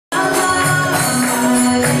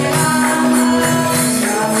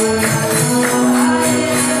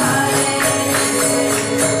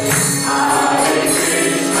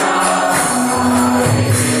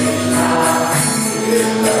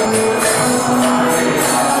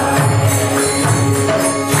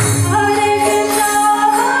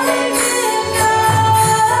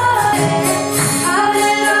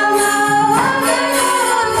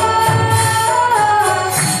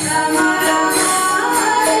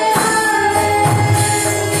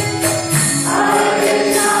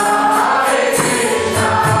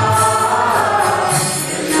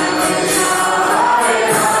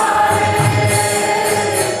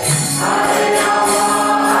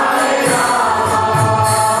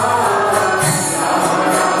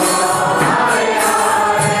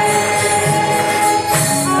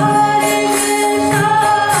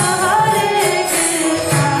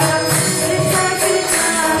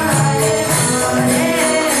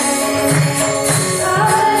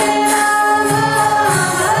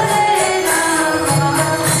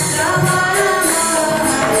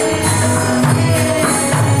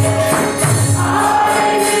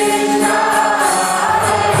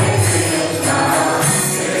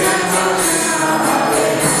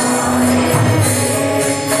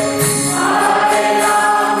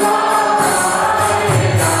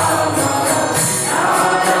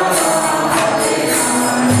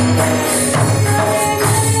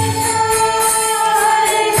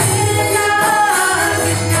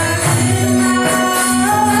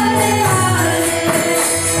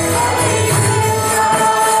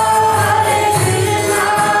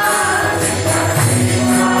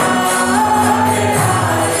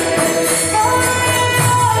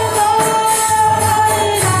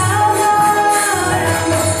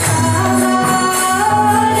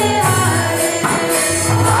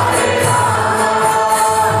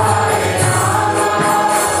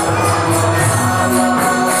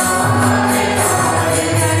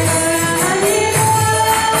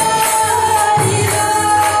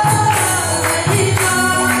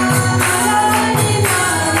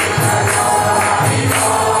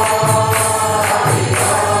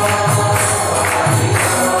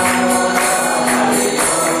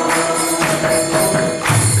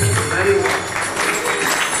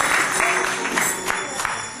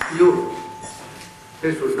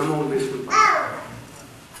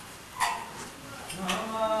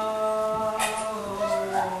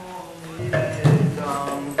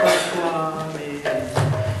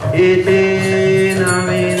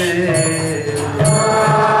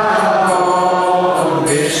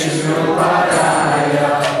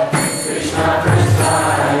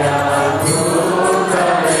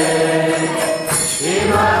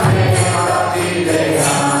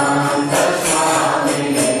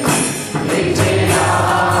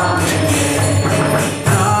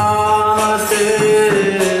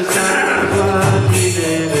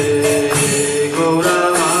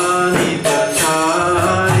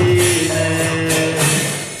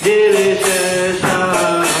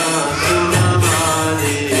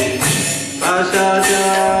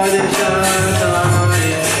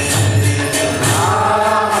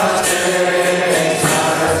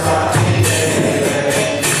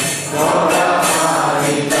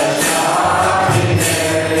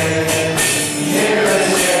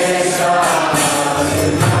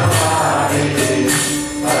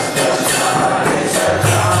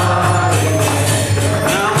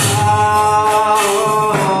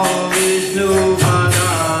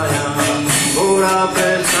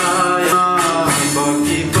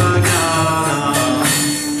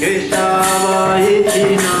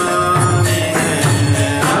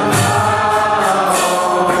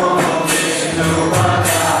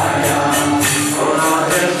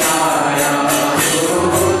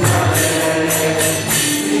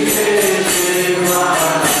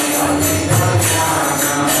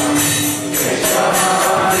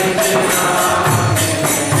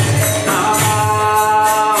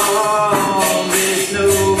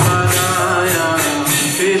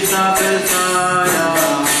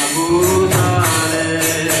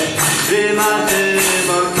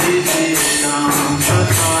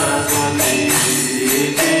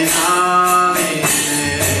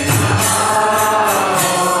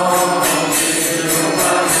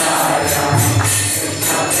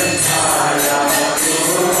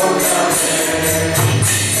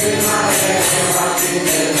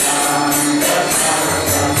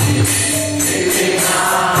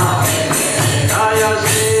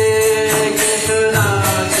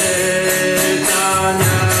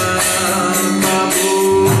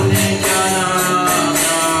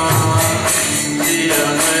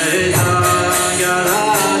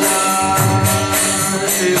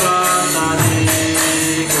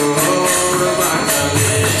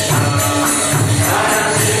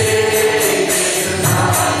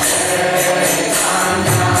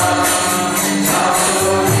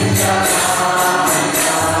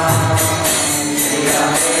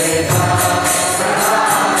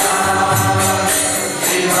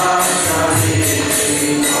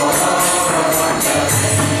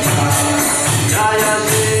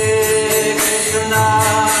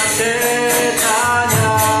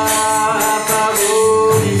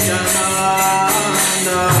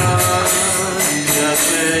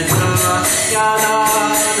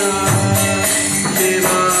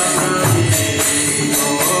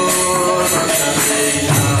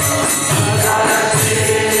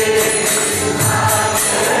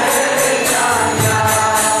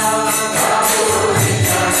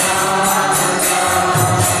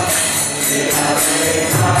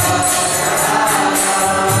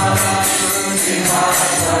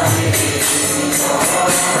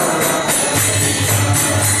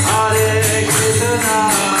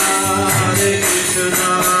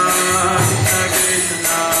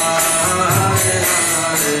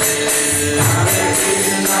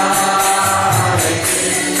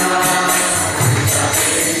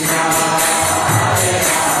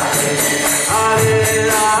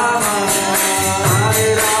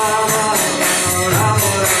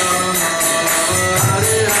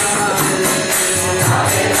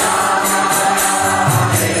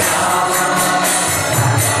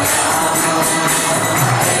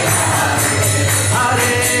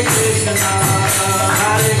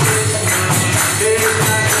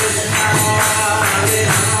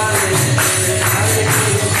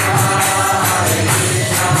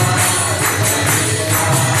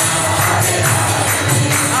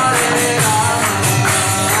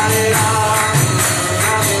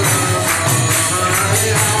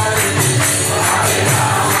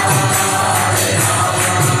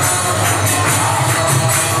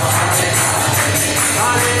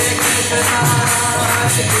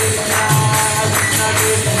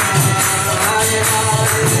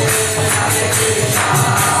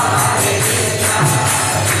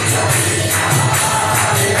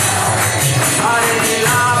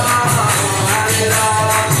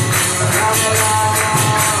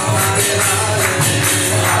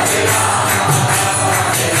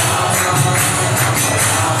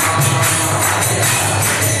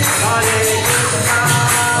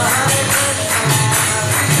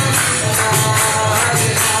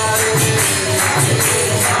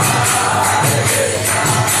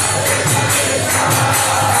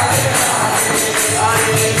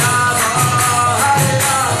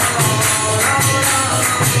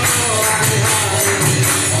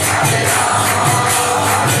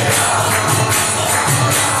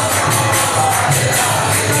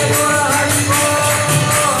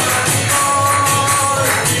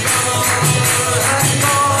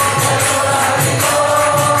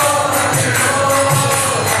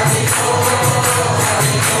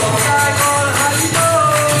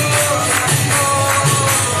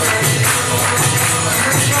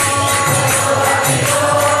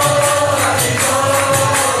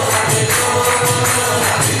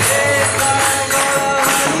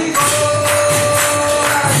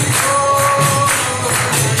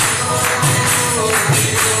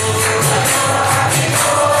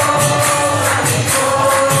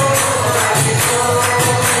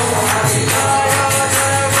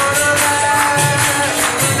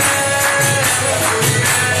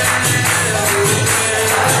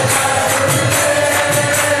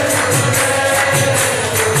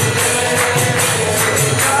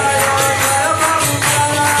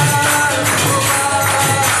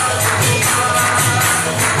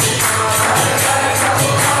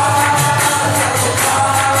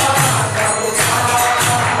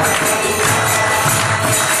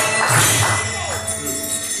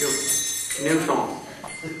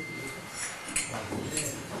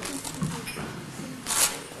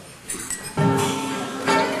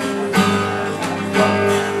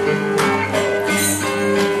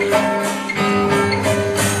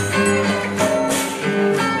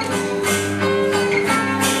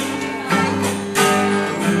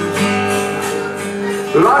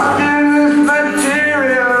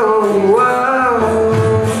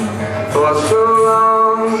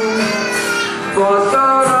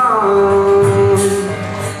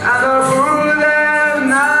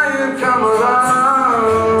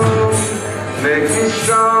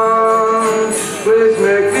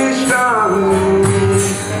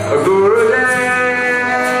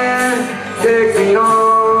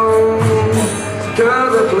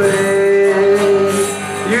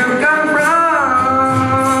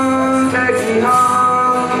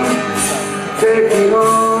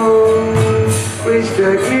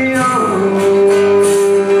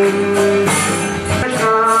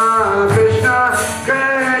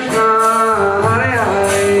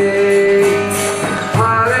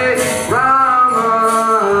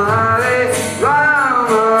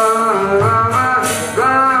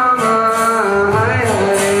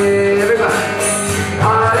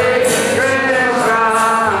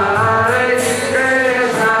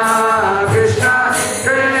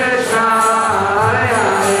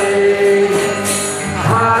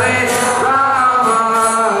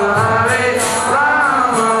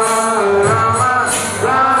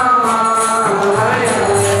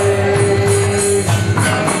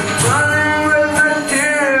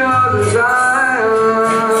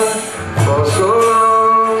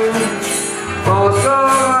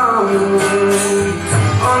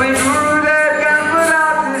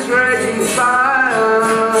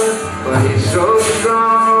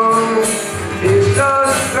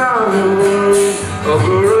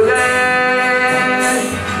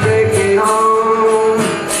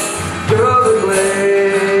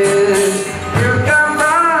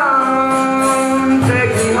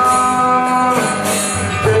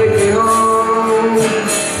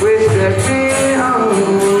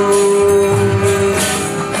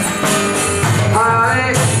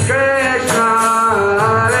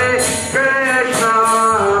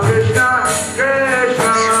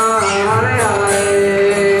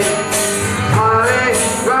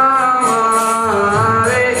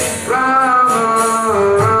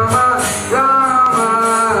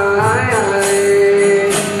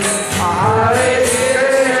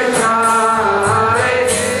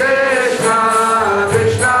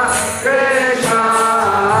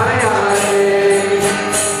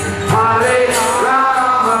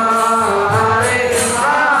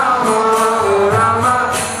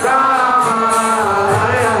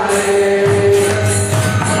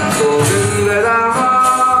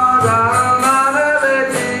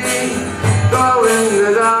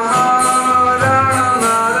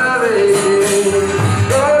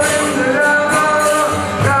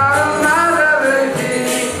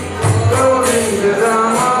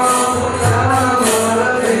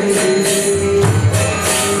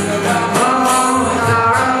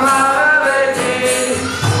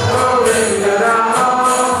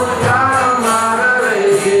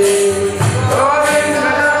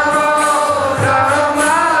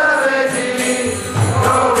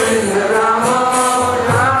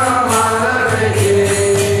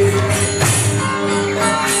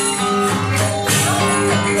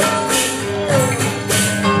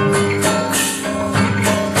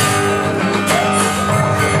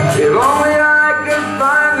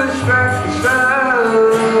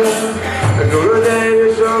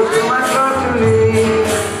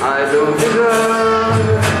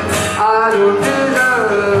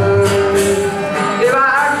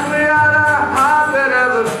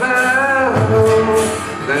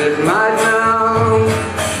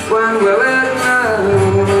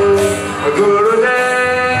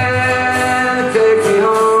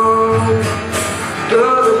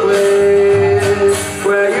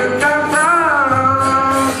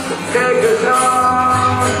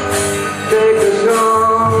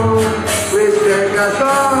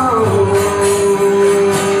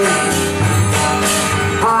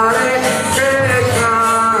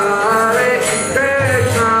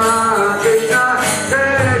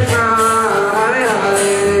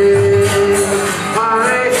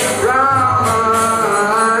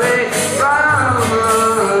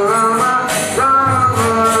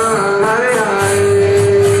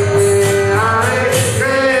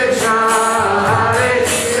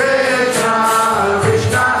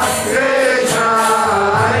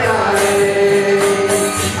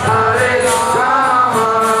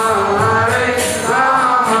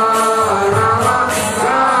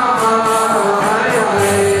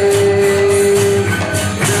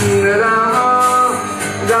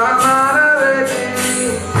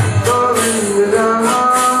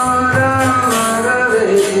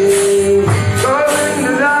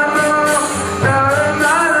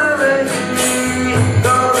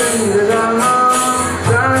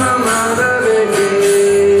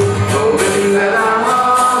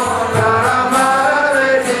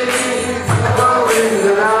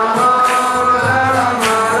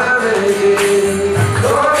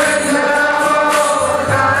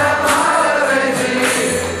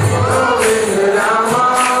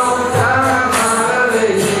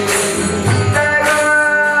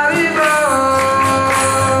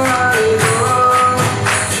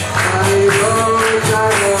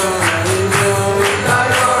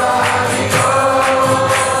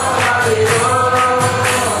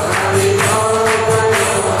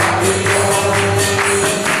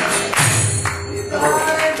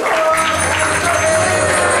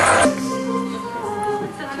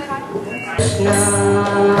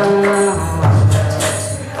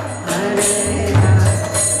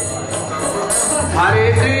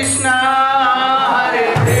Krishna, Hare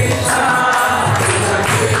Krishna, Krishna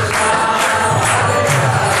Krishna, Hare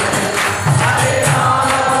Hare, Hare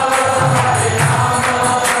Rama, Hare Rama,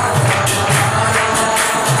 Rama Rama,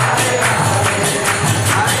 Hare Hare,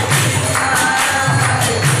 Hare Krishna, Hare Krishna, Hare Rama, Hare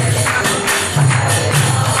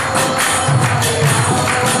Rama,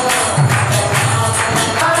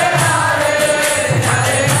 Hare Hare, Hare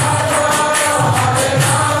Rama,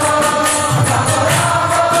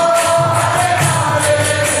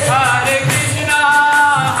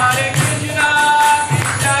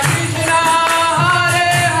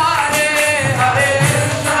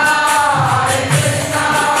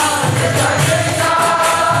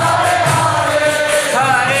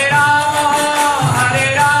 Hare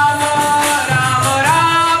Rama,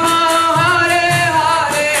 Rama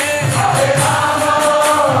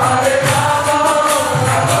Rama, Hare Hare,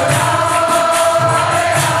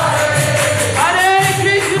 Hare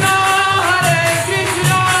Krishna, Hare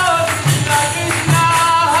Krishna, Krishna Krishna,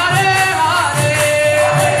 Hare Hare,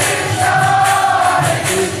 Hare Krishna, Hare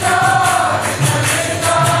Krishna, Krishna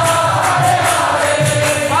Krishna, Hare Hare,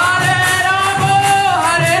 Hare Rama,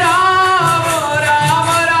 Hare Rama,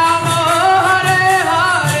 Rama Rama, Hare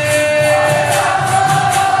Hare, Hare Rama,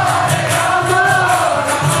 Hare Rama,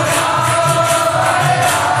 Rama Rama, Hare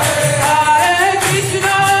Hare, Hare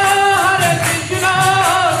Krishna, Hare Krishna, Krishna Krishna, Hare Hare, Hare Krishna, Hare Krishna, Krishna Krishna, Hare Hare, Hare Rama, Hare Rama, Rama Rama, Hare Hare, Hare Rama, Rama Rama, Hare Hare, Hare Krishna, Hare Krishna,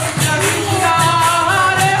 Krishna Krishna,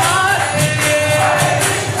 Hare Hare, Hare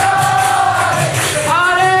Krishna,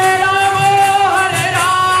 Hare Rama, Hare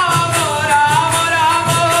Rama, Rama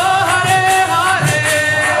Rama, Hare Hare,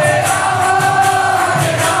 Hare Rama,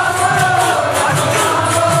 Hare Rama,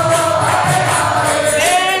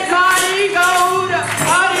 Hari Gaur,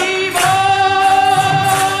 Hari Bol,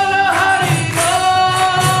 Hari Bol, Hari Bol,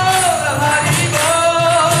 Hari Bol, Hari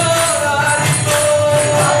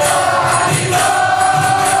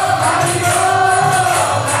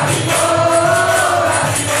Bol,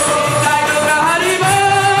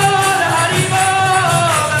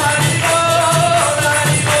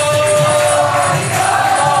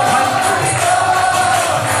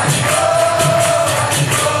 Hari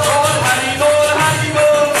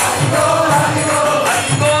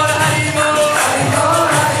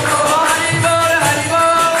Bol, Hari Bol, Jai Gaur, Hari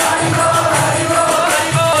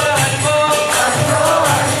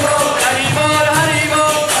Bol,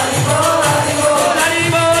 Hari Bol,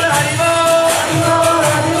 Hari Bol, Hari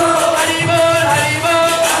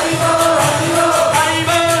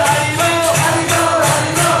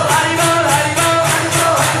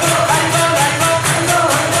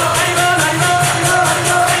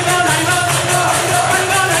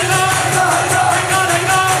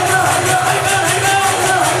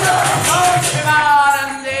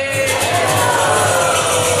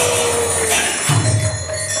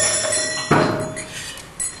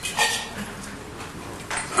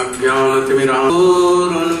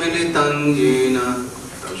अज्ञानतिमिरान्मिलितं येन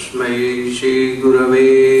तस्मै श्रीगुरवे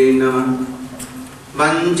नमः।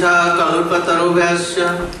 वञ्चाकल्पतरुभ्यश्च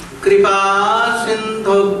कृपा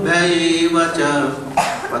सिन्धुभ्यैव च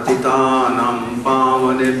पतितानां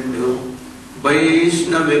पावनेभ्यो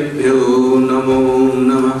वैष्णवेभ्यो नमो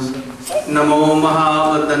नमः। नमो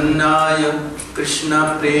महावदन्नाय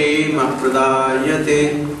कृष्णप्रेमप्रदायते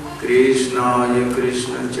कृष्णाय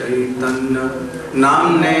कृष्ण चैतन्य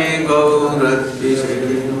नाम्ने गौरद्विषे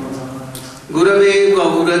गुरवे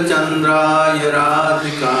गौरचन्द्राय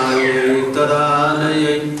राधिकायै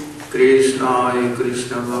तदालयै कृष्णाय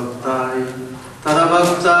कृष्णभक्ताय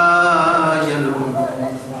तदभक्ताय नमः।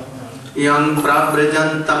 यं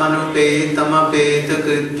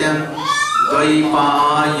प्रव्रजन्तमनुपेतमपेतकृत्यं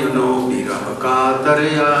द्वैपायनो विरह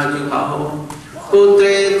कातरया जुहावो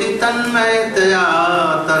पुत्रेति तन्मयतया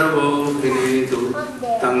तर्वोऽभिनेतु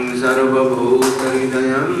तं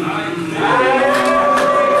सर्वभूतहृदयं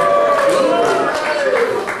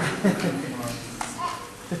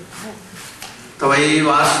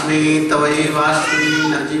तवैवास्मि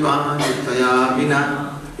न जीवामि त्वया विना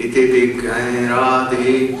इति विज्ञाय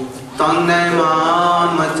राधे तन्नय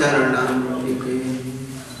माम चरणं टिके।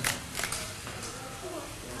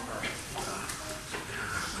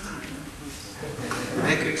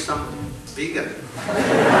 Make it some bigger.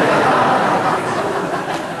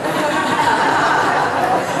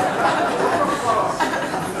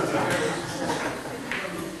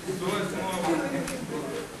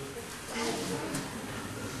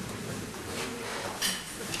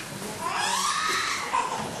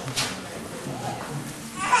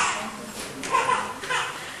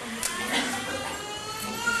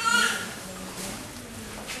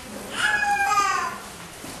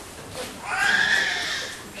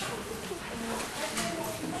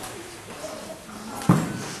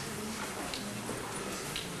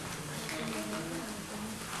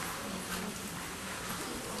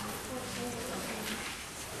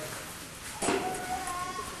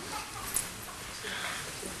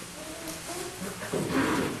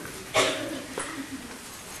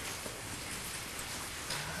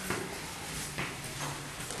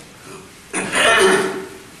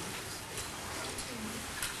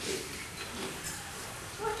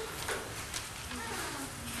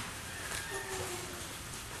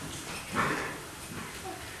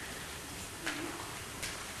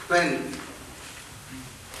 when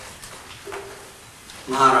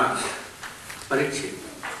Maharaja Parikshit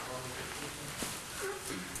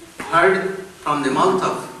heard from the mouth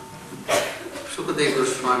of Sukadeva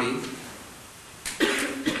Goswami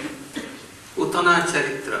Uttana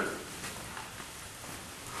Charitra,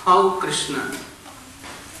 how Krishna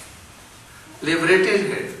liberated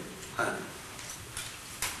her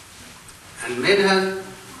and made her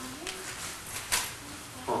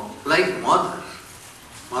like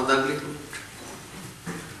motherly hood,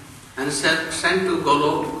 and sent to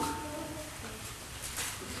Golok,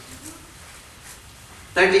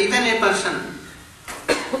 that even a person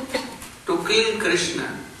to kill Krishna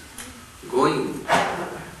going,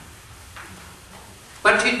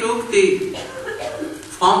 but he took the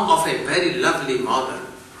form of a very lovely mother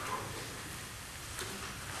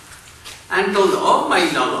and told, "Oh my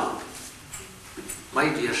Lala, my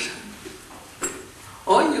dear son,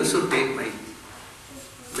 oh you should take my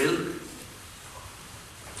milk."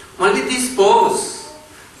 Only this pose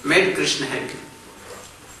made Krishna happy.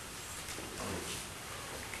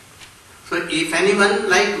 So if anyone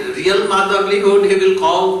like real motherlyhood, he will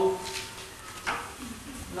call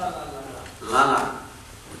Lala.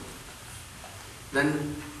 Then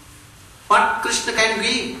what Krishna can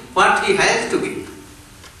give? What he has to give?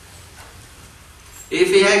 If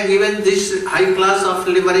he had given this high class of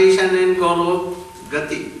liberation in Golok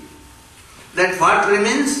Gati, that what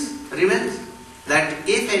remains? Remains that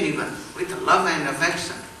if anyone with love and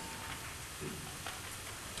affection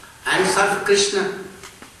and serve Krishna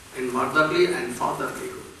in motherly and fatherly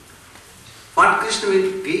good, what Krishna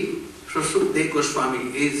will give? So Sukadeva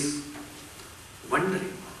Goswami is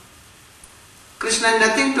wondering. Krishna has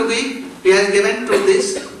nothing to give. He has given to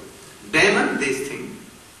this demon this thing.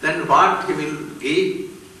 Then what he will give?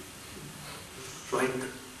 So I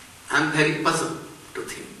am very puzzled to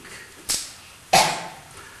think.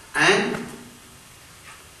 And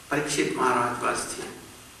Parikshit Maharaj was there,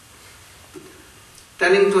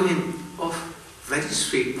 telling to him of very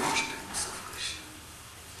sweet pastimes of Krishna.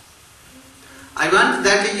 I want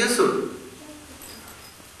that you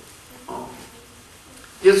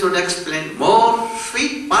should explain more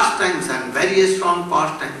sweet pastimes and very strong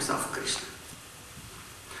pastimes of Krishna.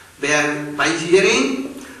 There, by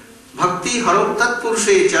hearing Bhakti Haroktat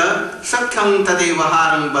Purushecha Sakhyam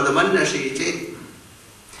Tadevaharang Badamanyashe,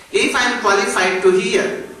 if I am qualified to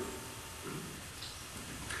hear,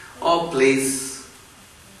 oh please,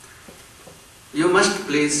 you must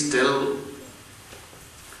please tell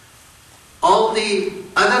all the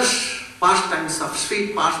other pastimes of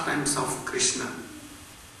sweet pastimes of Krishna.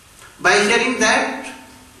 By hearing that,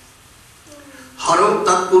 Haro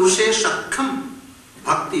Tat Purushe Sakhyam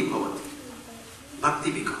Bhakti Bhavati.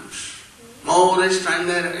 Bhakti becomes more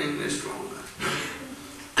stronger and stronger.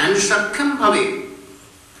 And Sakhyam Bhave,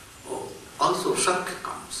 also Sakya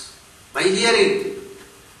comes. By hearing.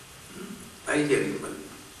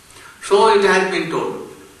 So it has been told,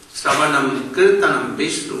 Sravanam, Kirtanam,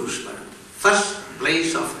 Vishnu, Smaranam. First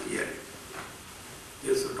place of hearing.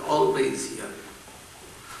 You should always hear.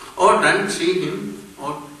 Or don't see him,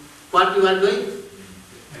 or what you are doing?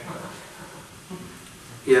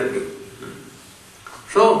 Hear me.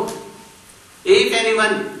 So, if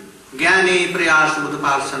anyone Jnane Prayas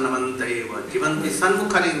Mudapasanamantaeva Jivanti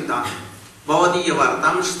Sanmukharinta Bhavadiya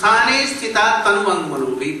Vartam Sthane Sthita Tanuvang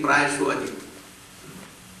Manu Viprayashu Adit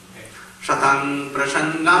Satang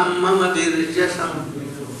Prasangam Mama Virjasam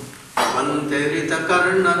Vanterita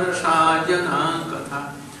Karnara Sajana Katha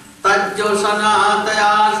Tajjosana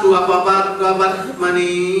Tayasu Apabhagga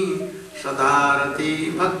Vatmani Sadarati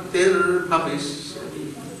Bhaktir Bhavishyati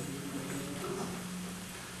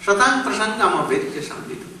Satang Prasangam Virjasam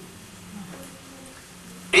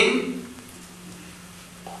in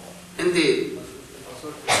the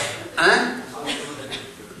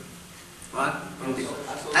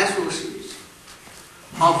association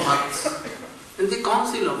of bhakts, in the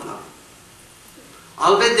council of bhakts,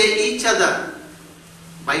 always they each other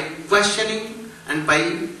by questioning and by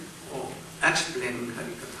explaining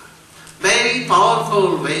Harikatha. Very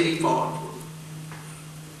powerful, very powerful.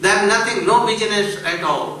 They have nothing, no business at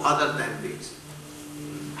all other than this.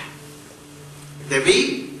 They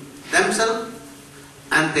weep themselves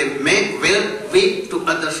and they make weep to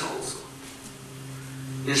others also.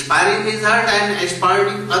 Inspiring his heart and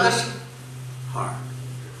inspiring others' heart.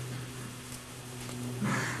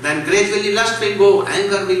 Then gradually lust will go,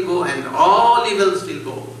 anger will go, and all evils will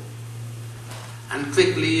go. And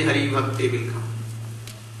quickly Hari Bhakti will come.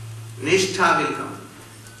 Nishtha will come.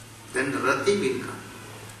 Then Rati will come.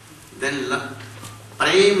 Then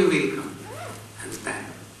Prem will come. And then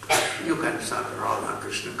you can serve Radha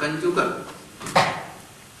Krishna Kanjugal.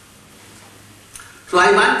 So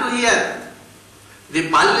I want to hear the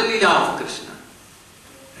Balya Leela of Krishna.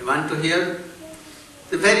 I want to hear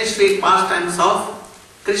the very sweet pastimes of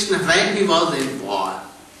Krishna when he was in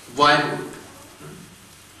boyhood.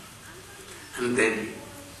 And then he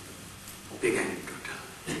began to tell.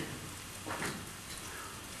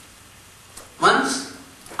 Once,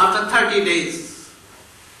 after 30 days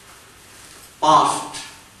passed,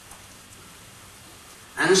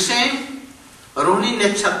 and same Rohini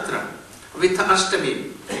Nakshatra with Ashtami,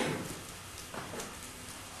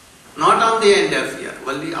 not on the end of year,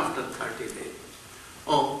 only after 30 days.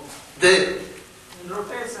 Oh, they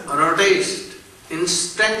rotate in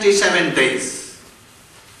 27 days.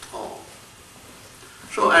 Oh.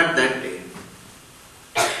 So at that day,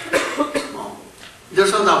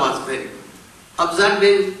 Jashoda was very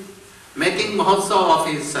observing, making Mahotsav of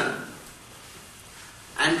his son.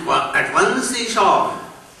 And at once he saw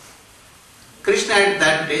Krishna at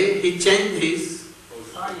that day, he changed his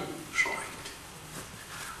sight.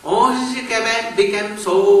 Oh, she became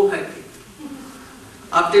so happy.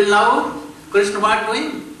 Up till now, Krishna was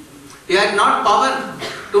doing? He had not power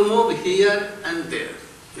to move here and there.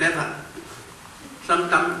 Never.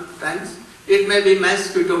 Sometimes it may be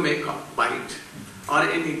mosquito may bite or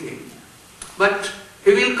anything. But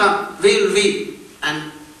he will come, will weep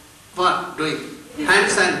and what? Doing?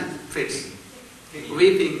 Hands and feet.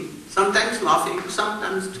 Weeping, sometimes laughing,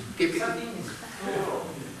 sometimes keeping.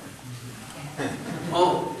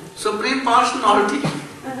 Oh, Supreme Personality.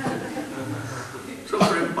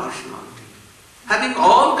 Supreme Personality. Having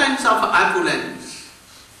all kinds of opulence.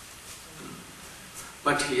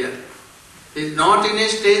 But here, he is not in a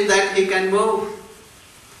stage that he can move.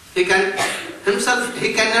 He can, himself,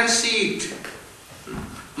 he cannot see it.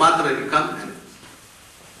 Mother will come and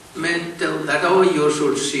may tell that, oh, you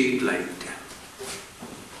should see it like that.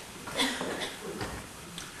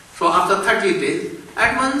 So after 30 days,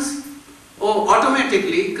 at once, oh,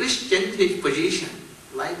 automatically, Krishna changed his position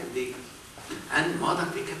like this. And mother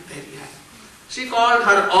became very happy. She called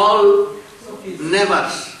her all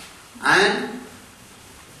neighbors and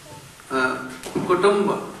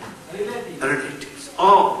kutumba, relatives.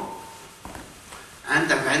 Oh. And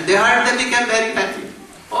when they heard, they became very happy.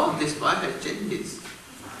 Oh, this boy has changed his.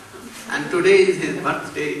 And today is his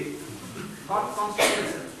birthday.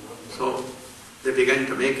 So they began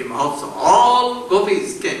to make him also. All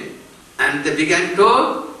gopis came and they began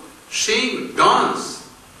to sing, dance,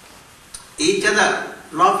 each other,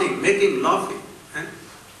 laughing, making laughing.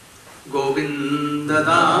 Govinda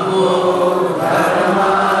Damo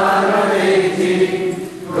Dharmadeti,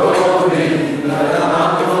 Govinda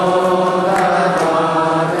Damo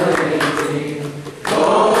Dharmadeti,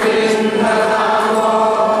 Govinda Damo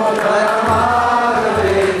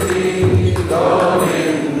Dharmadeti,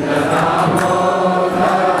 Govinda Damo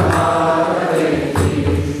Dharmadeti.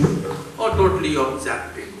 Oh, totally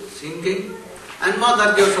objecting, singing. And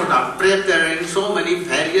Mother Yashoda preparing so many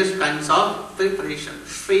various kinds of preparation,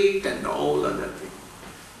 sweet and all other things.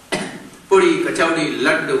 Puri, kachori,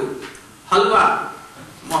 laddu, halwa,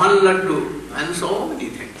 mohan laddu, and so many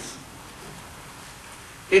things.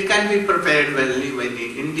 It can be prepared well when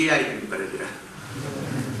in India in Persia.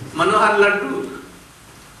 Manohar laddu.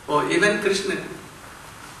 Oh, even Krishna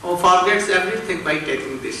forgets everything by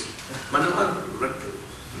taking this. Manohar laddu.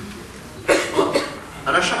 Oh,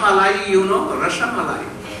 Rashamalai, you know, Rashamalai.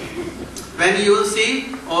 When you will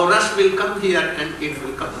see, oh, Rash will come here and it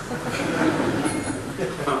will come.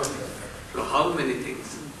 So how many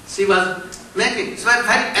things? She was making, she was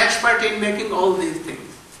very expert in making all these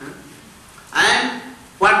things. And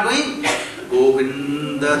what doing?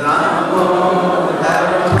 Govinda Ramo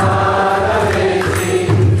Dharmadeti,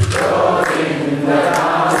 Govinda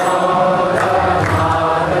Ramo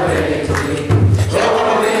Dharmadeti,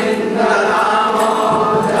 Govinda Ramo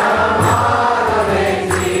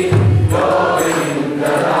Dharmadeti,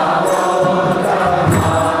 Govinda Ramo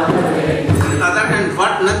Dharmadeti. On the other hand,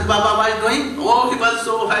 what Nand Baba was doing? Oh, he was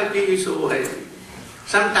so happy, so happy.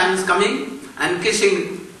 Sometimes coming and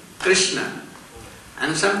kissing Krishna.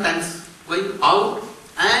 And sometimes going out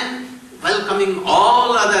and welcoming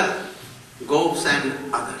all other gops and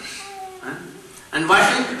others. And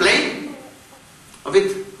watching playing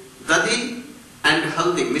with dadi and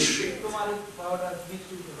haldi mishri.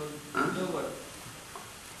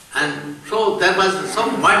 And so there was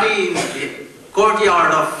somebody in the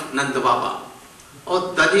courtyard of Nanda Baba.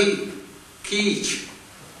 Oh, dadi, keech.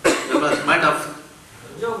 There was made of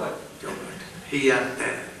yogurt. Here,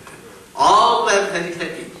 there. All were very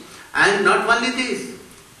happy. And not only this,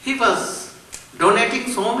 he was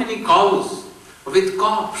donating so many cows with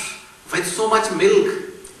calves, with so much milk,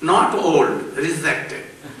 not old, rejected.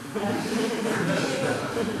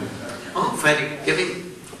 Oh, very, giving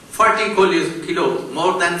 40 kilos,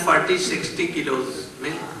 more than 40, 60 kilos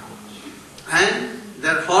milk. And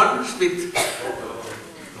their horns with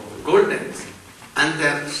golden and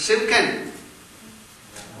their silken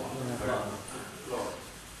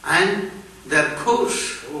and their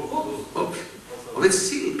hooves with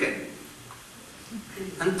silken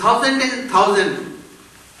and thousand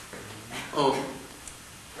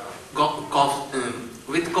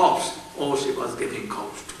with coughs. Oh, she was giving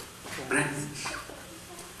coughs to friends.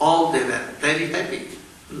 All they were very happy.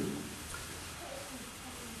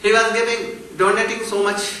 He was donating so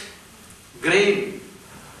much grain,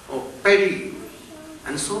 paddy,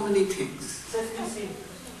 and so many things.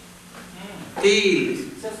 Tea,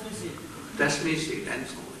 sesame seed, and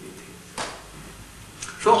so many things.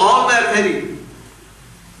 So all were very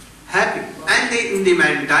happy. And in the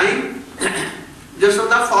meantime,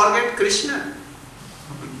 Yashoda forget Krishna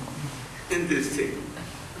in this thing.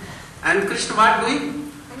 And Krishna was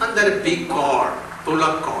doing under a big cord,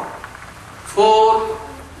 pull-up cord. Four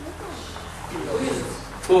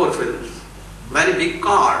wheels. Very big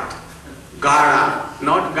cord. Gada,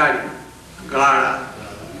 not gadi. Gada.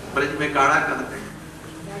 Braj mein gada kahte hain.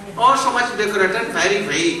 Oh, so much decorated, very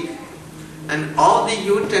big. And all the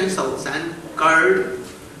utensils and curd,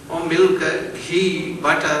 milk, ghee,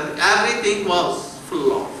 butter, everything was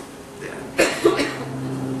full of there.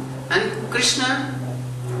 And Krishna,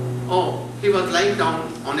 he was lying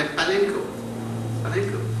down on a palanquin.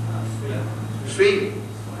 Swing.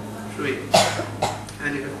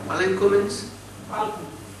 And palanquin means?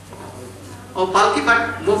 Palki,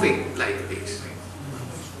 but moving like this.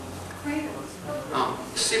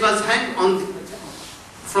 She was hanged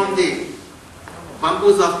from the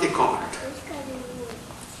bamboos of the cord,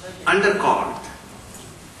 under cord.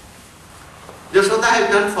 Yashoda had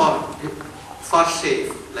done for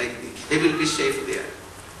safe, like this. He will be safe there.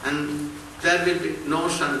 And there will be no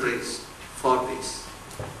sun rays for this.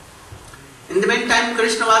 In the meantime,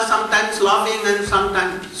 Krishna was sometimes laughing and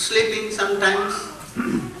sometimes sleeping, sometimes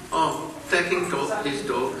taking his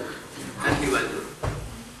dog, and he was doing.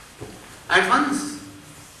 At once,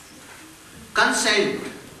 consent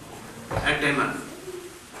a demon.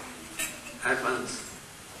 At once.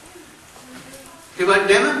 He was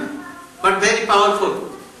demon, but very powerful.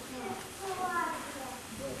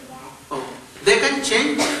 They can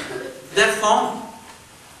change their form.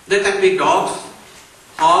 They can be dogs,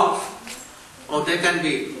 hogs, or they can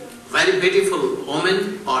be very beautiful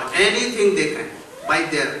women, or anything they can, by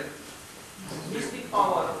their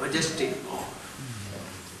majestic power.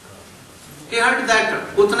 He heard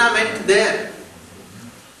that Putana went there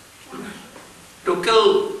to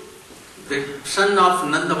kill the son of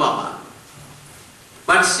Nanda Baba.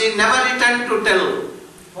 But she never returned to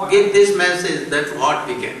give this message that what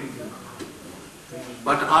became.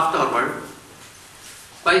 But afterward,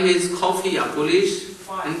 by his Khafia, police,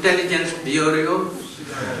 intelligence bureau,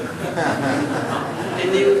 he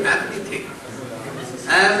knew everything.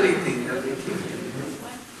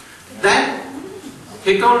 Then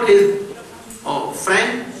he told his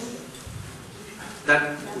friend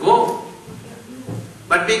that go,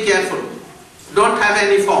 but be careful, don't have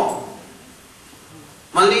any form.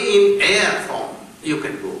 Only in air form you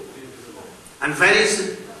can go. And very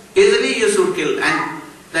easily you should kill and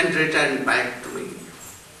then return back to me.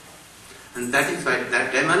 And that is why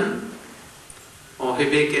that demon, he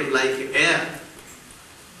became like air.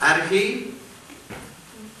 And he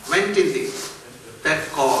went in that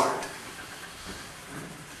cord.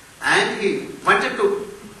 And he wanted to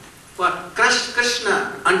crush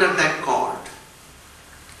Krishna under that cord.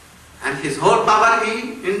 And his whole power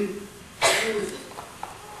he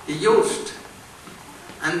used.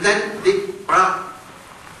 And then the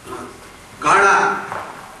Gada,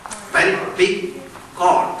 very big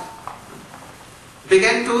cord,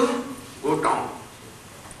 began to go down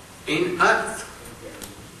in earth.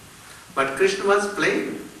 But Krishna was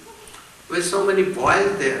playing with so many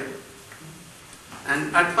boys there.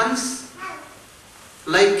 And at once,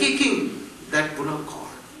 like kicking that bullock cord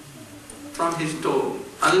from his toe,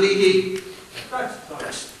 only he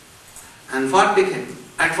touched. And what became?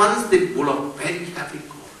 At once the bullock, very heavy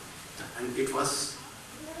cord, and it was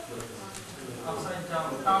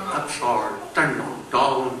upside, turned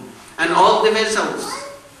down, and all the vessels,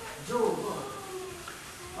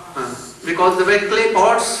 because the were clay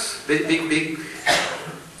pots, big,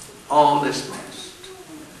 all smashed,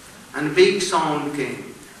 and big sound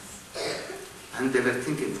came, and they were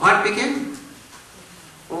thinking, what became?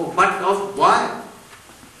 What of why?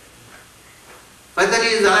 Whether he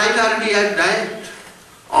is alive or he has died,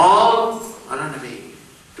 all run away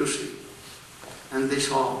to see. And they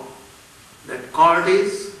saw that cord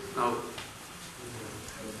is now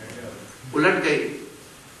ulat gayi,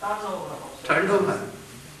 turned over.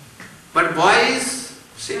 But boys,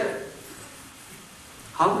 see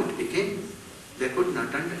how it became, they could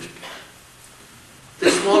not understand.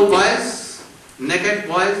 The small boys, naked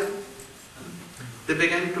boys, they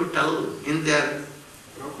began to tell in their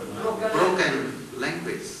broken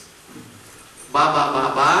language, Baba,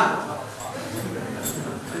 Baba,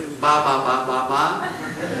 Baba, Baba, Baba,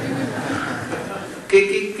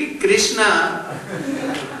 Krishna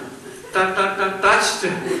touched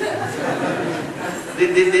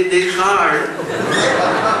the card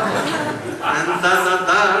and the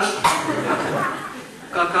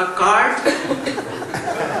card.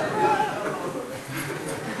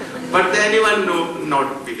 But anyone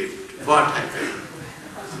not believed. What happened?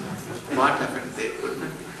 What happened? They could not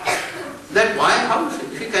believe. That why? How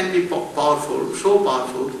he can be powerful, so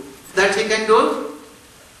powerful that he can do?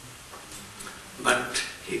 But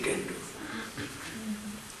he can do.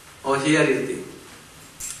 Oh, here is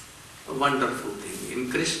the wonderful thing in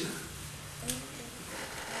Krishna.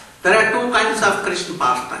 There are two kinds of Krishna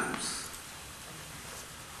pastimes.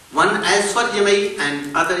 One Aishwaryamai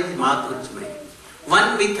and other is Madhurjamai.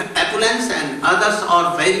 One with opulence and others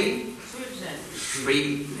are very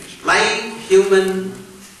sweetness, like human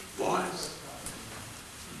voice.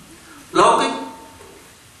 Laukik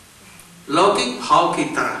bhav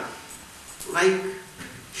ki tarah, like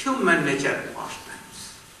human nature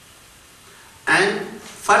pastimes. And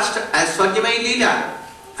first Aishwaryamai Leela,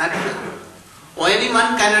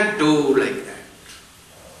 anyone cannot do like that.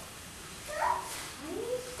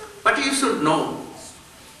 But you should know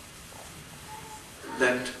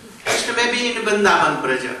that Krishna may be in Vrindavan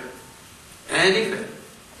Braja, anywhere,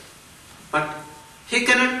 but he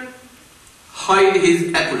cannot hide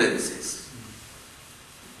his opulences.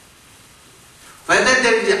 Whether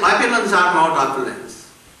there is opulence or not opulence,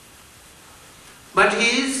 but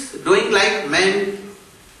he is doing like man,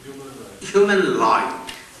 human light.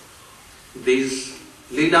 These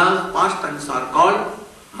Leelas, pastimes are called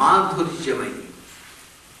Madhurjamai.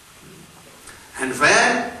 And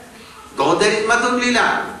where, though there is Madhur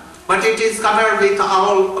Leela, but it is covered with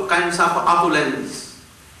all kinds of opulence.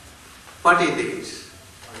 What it is?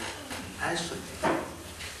 Aishwarya.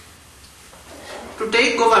 To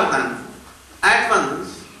take Govardhan, at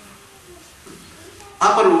once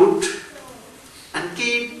uproot and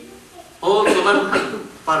keep all Govardhan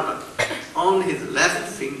Parvat on his left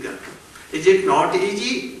finger. Is it not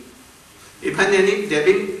easy? Even any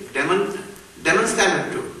demons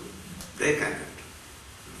cannot do. They cannot.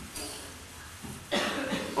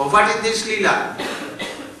 Oh, what is this Leela?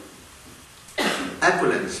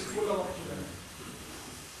 Opulence.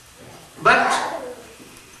 But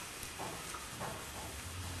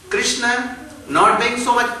Krishna, not being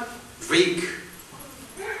so much weak,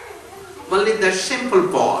 only that simple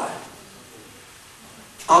boy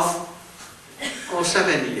of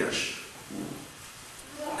 7 years,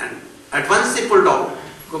 and at once he pulled out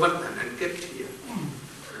Govardhan and kept here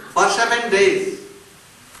for 7 days.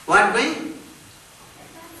 What doing?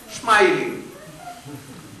 Smiling.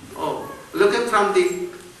 Oh, looking from the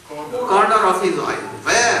corner of his eye.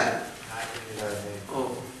 Where?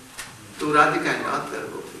 Oh, to Radhika and other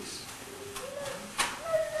gopis.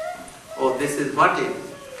 Oh, this is what is?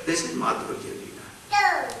 This is Madhurya Leela.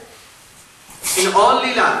 In all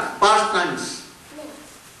Leela, pastimes,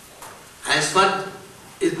 as what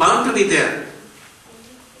is bound to be there.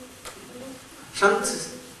 Some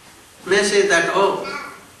may say that, oh,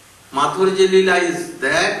 Madhurya Leela is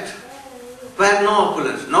that where no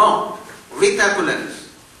opulence. No, with opulence.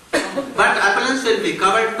 But opulence will be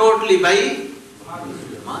covered totally by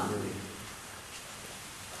Madhurya.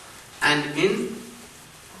 And in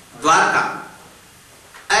Dwarka,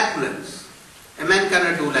 opulence, a man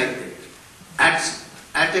cannot do like that.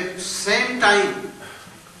 At the same time,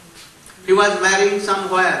 he was marrying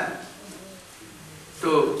somewhere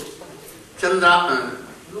to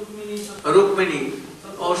Rukmini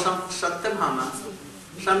or some Satyabhama.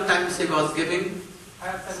 Sometimes he was giving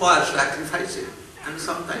for sacrifices and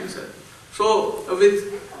sometimes. So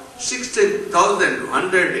with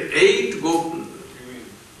 16,108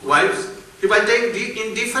 wives, he was taking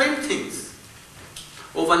in different things.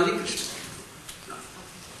 Oh, only Krishna. No.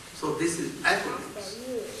 So this is opulence.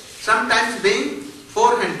 Sometimes being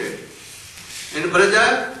 400. In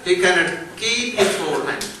Braja, he cannot keep his 4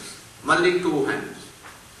 hands, only 2 hands,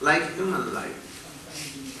 like human life.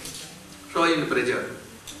 So in Braja,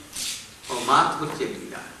 oh, Madhurya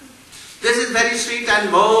Leela. This is very sweet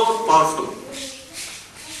and more powerful.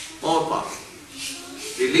 More powerful.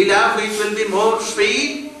 The Leela which will be more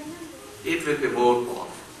sweet it will be more powerful.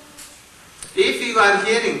 If you are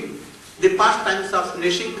hearing the pastimes of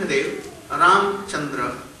Nishingadev,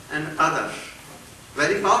 Ramchandra and others,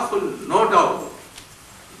 very powerful, no doubt.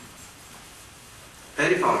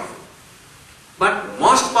 Very powerful. But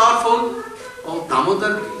most powerful,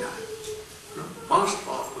 Damodar Leela. No, most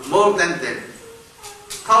powerful, more than them.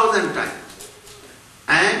 1,000 times.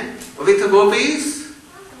 And with gopis,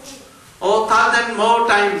 1,000 more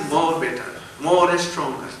times more better, more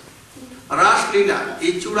stronger. Ras Leela,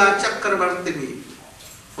 Ichura Chakravartini.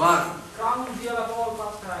 What? Crown jewel of all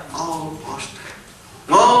pastimes. All pastime.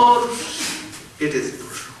 More it is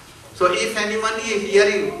true. So if anyone is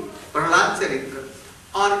hearing Prahlad Charitra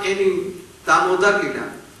or any Damodar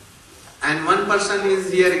Leela, and one person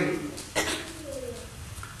is hearing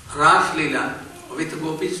Ras Leela with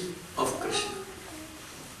gopis of Krishna,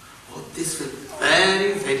 this will be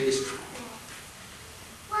very, very strong.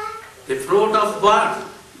 The fruit of what?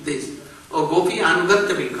 This. Gopi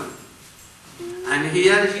Anugatya will come. And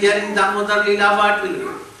here in Damodar Leela, what will be?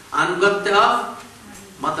 Anugatya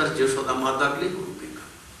of Mother Jashoda, motherly will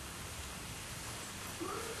become.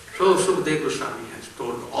 So Sukadeva Goswami has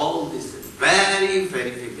told all this very,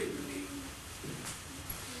 very vividly.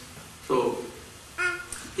 So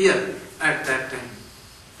here at that time,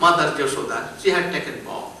 Mother Jashoda, she had taken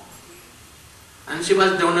vow. And she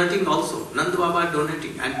was donating also. Nanda Baba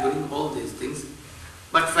donating and doing all these things.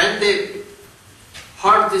 But when they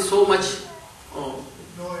heard this so much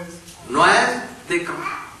noise, they came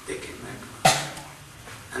back.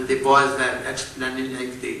 And the boys were explaining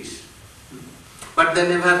like this. But they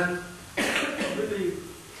never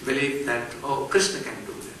believed that, Krishna can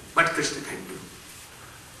do that. But Krishna can do.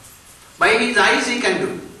 By his eyes he can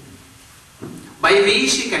do. By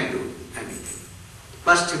wish he can do anything.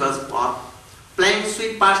 First he was playing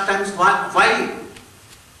sweet pastimes. Why?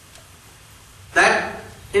 That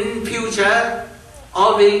in future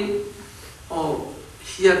all will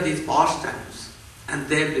hear these pastimes and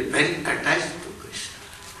they will be very attached to Krishna.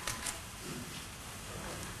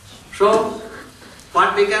 So,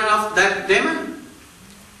 what became of that demon?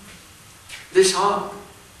 They saw,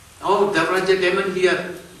 there was a demon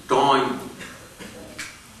here, dying.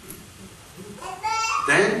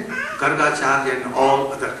 Then Gargacharya and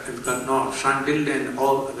all other, Shandilya and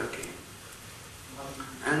all other came.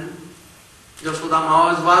 And Yashoda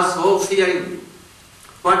Maharaj was so fearing.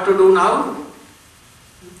 What to do now?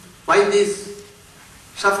 Why these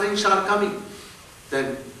sufferings are coming?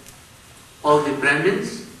 Then all the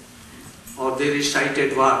Brahmins, they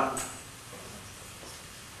recited what?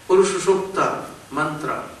 Purusha Sukta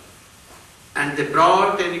mantra. And they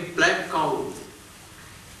brought any black cow.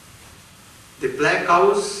 The black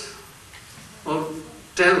cows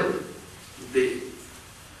tell the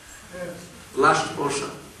last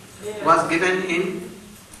portion was given in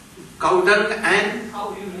cow dung and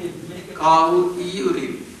cow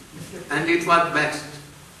urine, and it was waxed.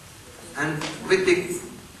 And with the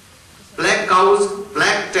black cow's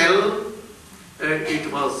black tail,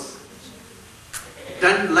 it was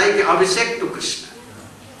done like abhishek to Krishna.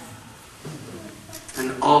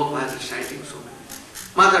 And all were reciting so many.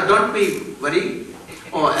 Mother, don't be worried.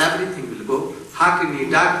 Everything will go. Hakini,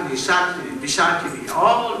 Dakini, Shakini, Vishakini,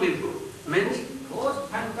 all will go. Means? Ghost,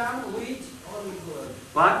 phantom, witch, all will go.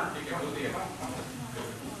 What?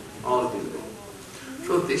 All will go.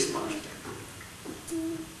 So this must.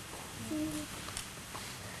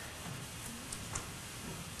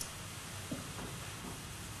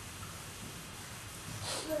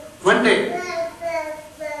 One day,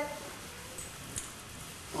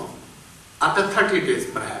 after 30 days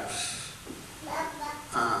perhaps,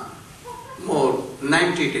 more,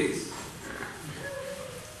 90 days,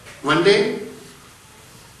 one day,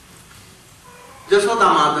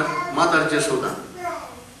 Jashoda Mother Jashoda,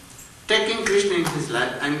 taking Krishna in his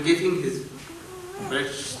lap and giving his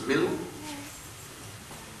breast milk,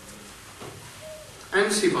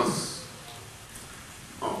 and she was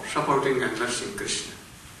supporting and nursing Krishna.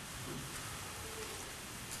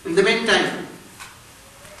 In the meantime,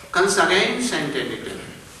 Kansa again sent an letter.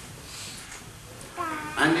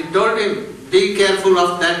 And he told him, be careful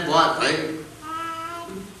of that boy, right?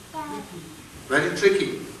 Very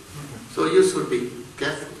tricky. So you should be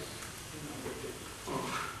careful.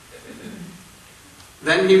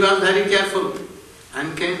 Then he was very careful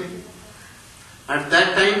and came. At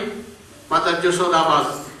that time, Mother Jashoda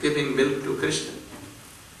was giving milk to Krishna.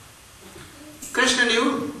 Krishna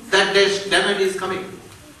knew that this demon is coming.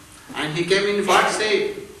 And he came in what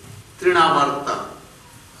say? Trinavarta.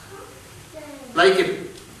 Like a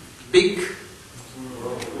big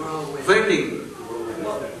wedding.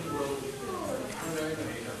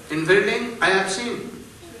 In wedding, I have seen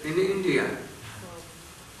in India.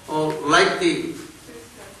 Or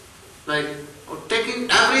taking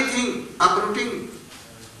everything, uprooting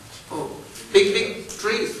big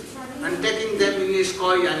trees and taking them in a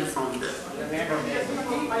sky and from there.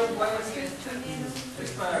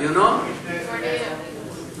 You know?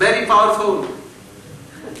 Very powerful.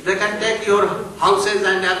 They can take your houses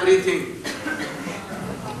and everything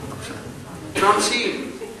from sea.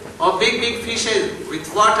 Or big fishes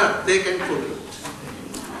with water, they can put it.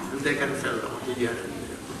 And they can fell down here and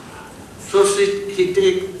there. So he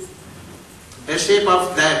take a shape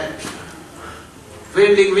of that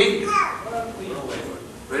wielding wind.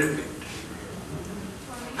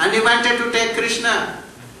 And he wanted to take Krishna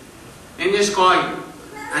in his sky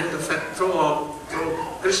and to throw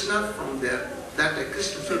Krishna from there. That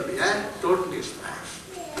Krishna should be totally smashed.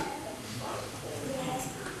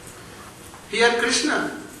 Here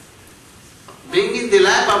Krishna, being in the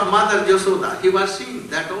lap of Mother Yashoda, he was seeing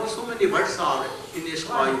that so many birds are in the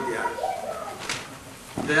sky there.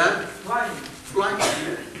 They are flying.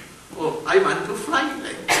 Oh, I want to fly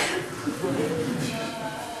like that.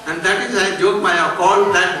 And that is why Jogmaya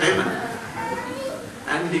called that demon.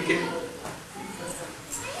 And he came.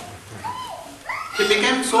 He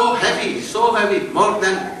became so heavy, more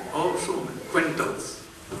than so many quintals.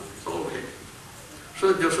 So heavy.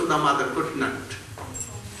 So Yashoda Mother could not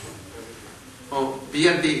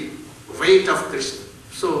bear the weight of Krishna.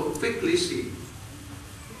 So quickly she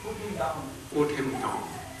put him down.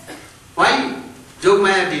 Why?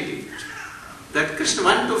 Jogmaya did it. That Krishna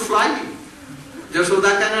want to fly.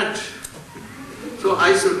 Yashoda cannot. So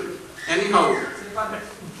I should anyhow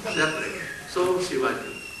separate. So she was.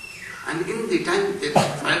 And in the time the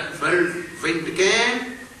wind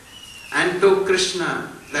came and took Krishna,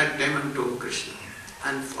 that demon took Krishna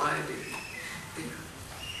and fired him.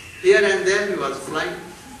 Here and there he was flying.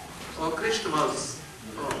 Krishna was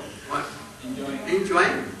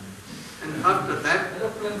enjoying. And after that,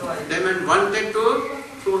 demon wanted to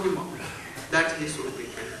throw him out, that he should be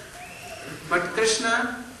killed. But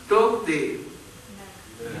Krishna took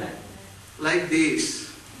like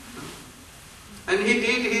this. And he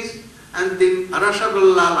did his, and the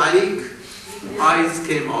Rasagalla-like eyes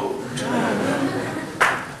came out.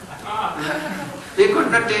 He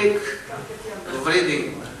could not take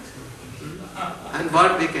breathing. And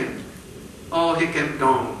what became? He came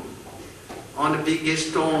down on a big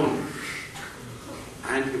stone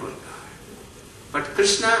and he was died. But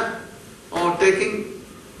Krishna, taking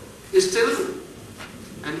still,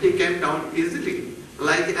 and he came down easily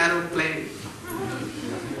like an aeroplane.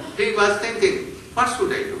 He was thinking, what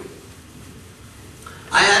should I do?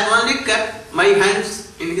 I have only kept my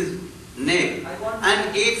hands in his neck,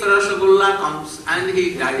 and if Rasagalla comes and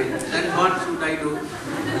he dies, then what should I do?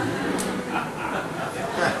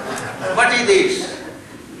 What is this?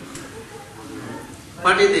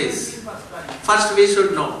 What is this? First we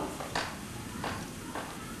should know.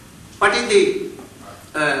 What is the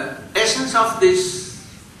essence of this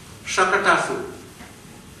Shakatasur?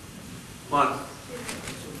 What?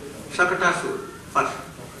 Shakatasur first.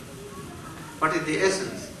 What is the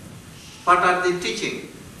essence? What are the teaching?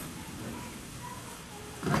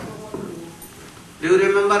 Do you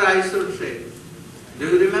remember? I should say. Do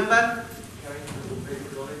you remember?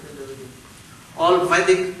 All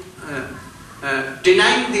Vedic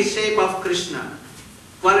denying the shape of Krishna,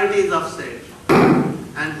 qualities of shape,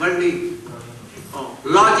 and worldly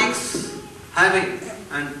logics having,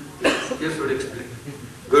 and you should explain.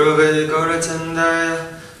 Gurave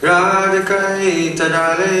Gaurachandaya Radhakai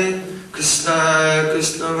Tadale Krishna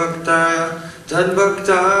Krishna Bhaktaya Tad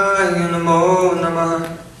Bhaktaya Namo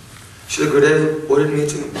Namaha. Shri Gurudev ordered me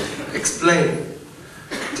to explain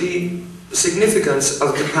the significance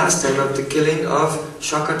of the pastime of the killing of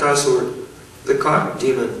Shakatasur, the cart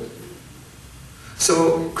demon.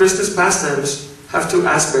 So Krishna's pastimes have two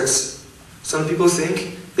aspects. Some people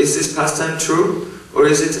think, is this pastime true or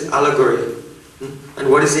is it allegory? And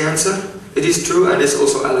what is the answer? It is true and it's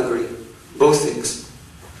also allegory. Both things.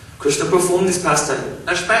 Krishna performed this pastime.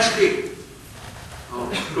 Especially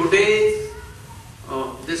today,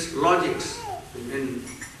 this logics in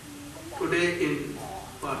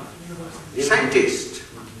what? Scientists,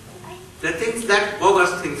 they think that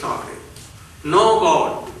bogus things are there. No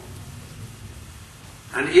God.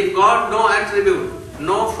 And if God, no attribute,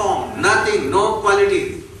 no form, nothing, no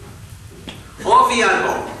quality. We are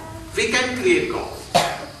God. We can create God.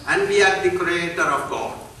 And we are the creator of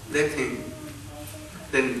God. They think.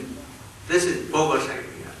 Then this is bogus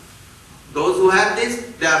idea. Those who have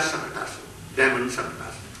this, they are Shakatasu, demon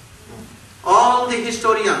Shakatasu. All the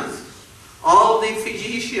historians, all the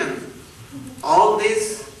physicians, all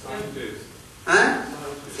these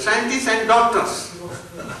Scientists and doctors,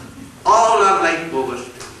 all are like bogus.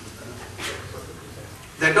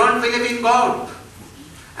 They don't believe in God.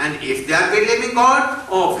 And if they are believing God,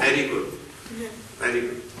 oh, very good. Very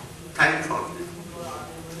good. Thank for them.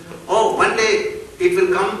 Oh, one day it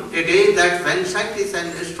will come a day that when scientists and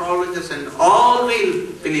astrologers and all will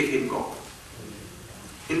believe in God.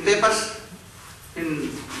 In papers,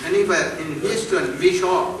 in anywhere, in Houston, we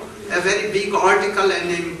saw a very big article, an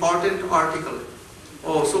important article.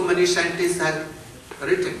 Oh, so many scientists have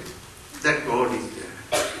written that God is there.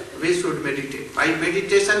 We should meditate. By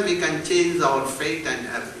meditation we can change our fate and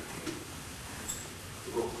everything.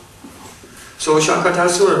 Go. So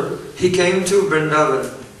Shakatasura, he came to Vrindavan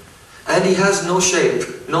and he has no shape,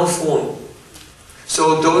 no form.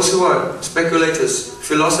 So those who are speculators,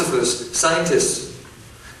 philosophers, scientists,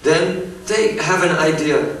 then they have an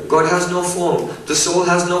idea. God has no form. The soul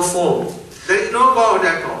has no form. There is no God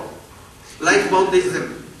at all. Like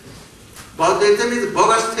Buddhism. Buddhism is a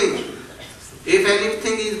bogus thing. If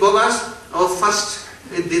anything is bogus, first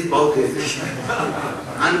it is Buddhism.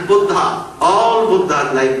 And Buddha, all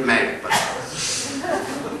Buddhas like mad persons.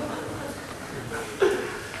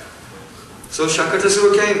 So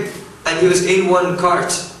Shakatasura came and he was in one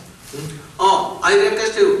cart. Oh, I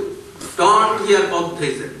request you, don't hear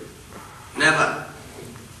Buddhism. Never.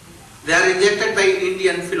 They are rejected by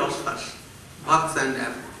Indian philosophers, Bhakts and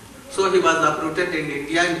everything. So he was uprooted in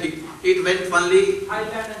India and it went only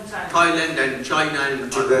Thailand and China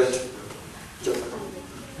and Tibet.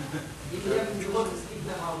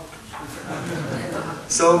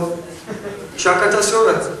 So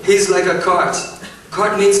Shakatasura, he's like a cart.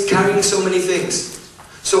 Cart means carrying so many things.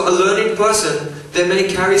 So a learned person, they may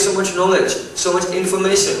carry so much knowledge, so much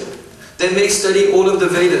information. They may study all of the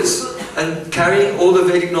Vedas and carrying all the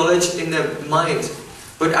Vedic knowledge in their mind.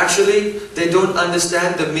 But actually, they don't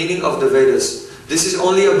understand the meaning of the Vedas. This is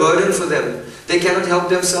only a burden for them. They cannot help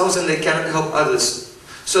themselves and they cannot help others.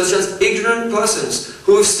 Such as ignorant persons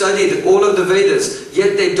who have studied all of the Vedas,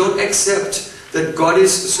 yet they don't accept that God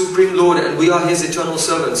is the Supreme Lord and we are His eternal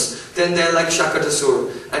servants. Then they're like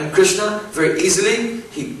Shakatasura. And Krishna, very easily,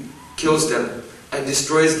 he kills them and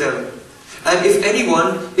destroys them. And if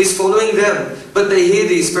anyone is following them, but they hear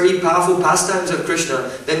these very powerful pastimes of Krishna,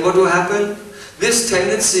 then what will happen? This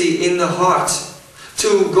tendency in the heart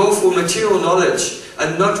to go for material knowledge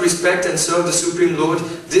and not respect and serve the Supreme Lord,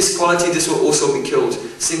 this quality, this will also be killed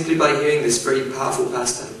simply by hearing this very powerful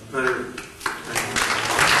pastime.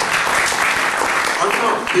 Also,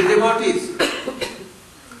 the devotees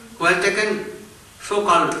who have taken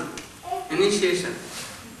so-called initiation,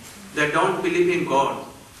 they don't believe in God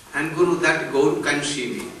and Guru, that God can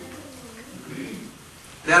see me.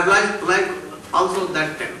 They are like also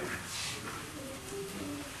that temple.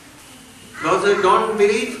 Those who don't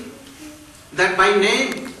believe that by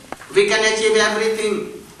name we can achieve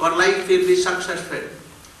everything, our life will be successful.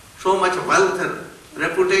 So much wealth,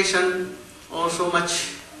 reputation, or so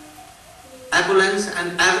much opulence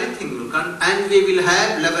and everything will come, and we will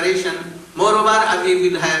have liberation. Moreover, we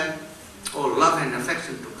will have love and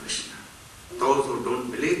affection to Krishna. Those who don't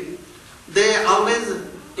believe, they are always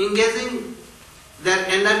engaging their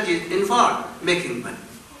energies in what? Making money.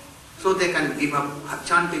 So they can give up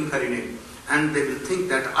chanting Hari name. And they will think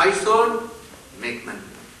that I should make money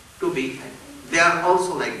to be happy. They are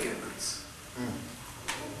also like gamblers.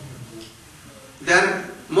 They are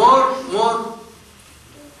more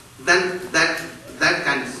than that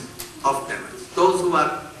kinds of demons. Those who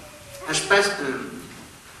are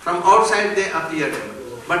from outside they appear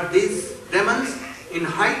demons. But these demons in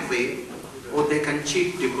high way, they can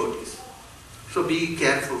cheat devotees. So be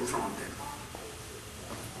careful from them.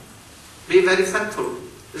 Be very faithful.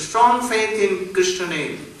 Strong faith in Krishna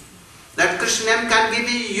name. That Krishna name can give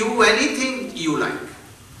you anything you like.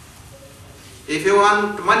 If you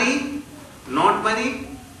want money, not money,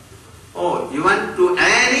 you want to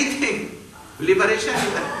anything, liberation,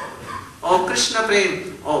 Krishna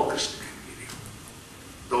prem, Krishna can give you.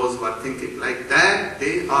 Those who are thinking like that,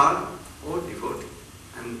 they are devotee.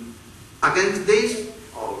 And against this,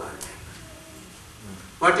 all are devotee.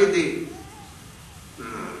 What is the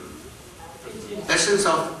essence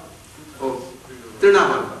of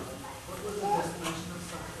Trinavan?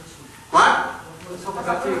 What?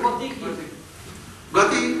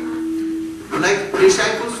 Gati. Like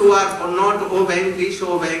disciples who are not obeying,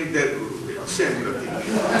 disobeying their Guru. Same Gati.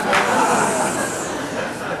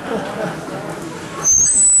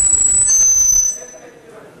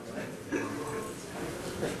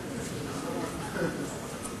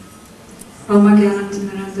 Roma Gyanam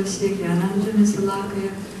Shri Gyananjana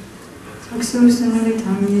Salakaya Chaksur Samali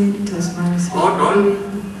Tamye Tasmai Sri.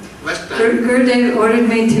 time. Gurudev ordered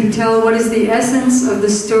me to tell what is the essence of the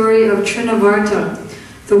story of Trinavarta,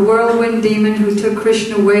 the whirlwind demon who took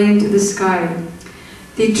Krishna way into the sky.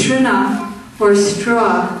 The Trina, or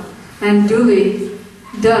straw, and Duli,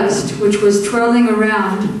 dust, which was twirling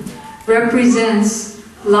around, represents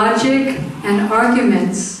logic and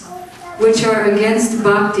arguments which are against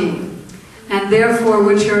bhakti, and therefore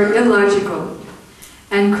which are illogical.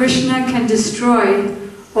 And Krishna can destroy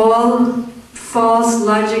all false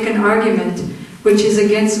logic and argument which is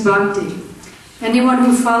against bhakti. Anyone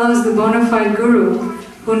who follows the bona fide guru,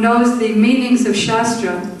 who knows the meanings of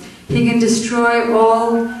Shastra, he can destroy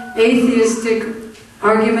all atheistic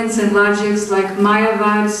arguments and logics like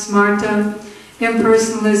Mayavad, Smarta,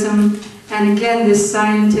 impersonalism, and again this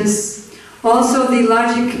scientists. Also the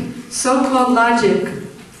logic, so-called logic,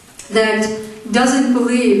 that doesn't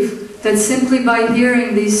believe that simply by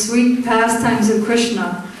hearing these sweet pastimes of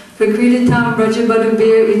Krishna, Vikriditam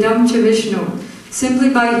Brajabadubir Idam Cha Vishnu, simply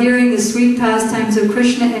by hearing the sweet pastimes of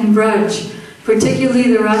Krishna in Braj,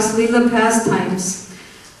 particularly the Raslila pastimes,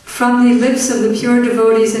 from the lips of the pure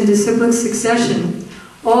devotees in disciplic succession,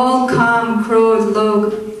 all calm, krodh,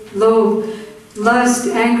 lobe, lust,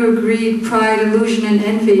 anger, greed, pride, illusion, and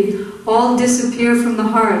envy all disappear from the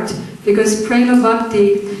heart, because prema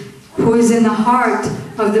bhakti, who is in the heart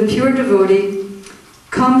of the pure devotee,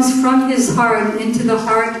 comes from his heart into the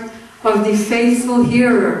heart of the faithful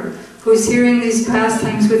hearer, who is hearing these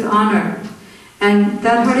pastimes with honor. And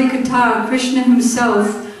that Harikatha, Krishna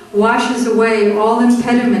himself, washes away all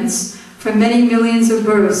impediments from many millions of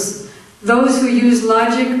births. Those who use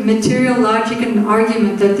logic, material logic and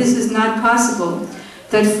argument that this is not possible,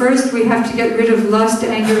 that first we have to get rid of lust,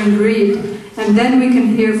 anger and greed, and then we can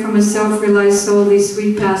hear from a self-realized soul these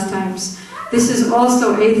sweet pastimes. This is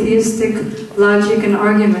also atheistic logic and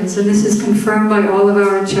arguments, and this is confirmed by all of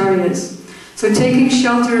our acharyas. So taking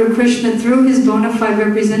shelter of Krishna through his bona fide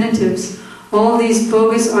representatives, all these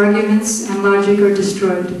bogus arguments and logic are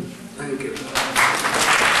destroyed. Thank you.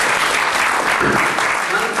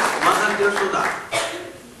 Mother Yashoda,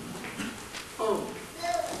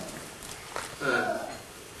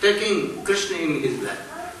 taking Krishna in his lap,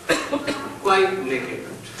 quite naked.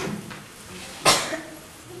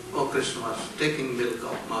 Oh, Krishna was taking milk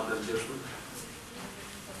of Mother Yashoda.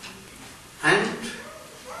 And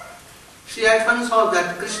she at once saw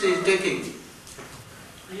that Krishna is taking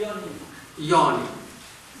yoni.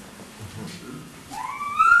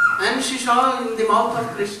 And she saw in the mouth of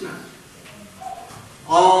Krishna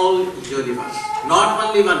all universe, not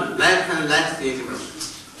only one, lakhs and lakhs universe.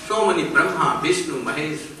 So many Brahma, Vishnu,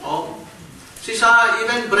 Mahesh, all. She saw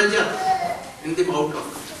even Braja in the mouth of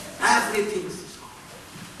Krishna. Everything she saw.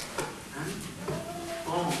 And,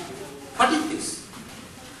 oh, what is this?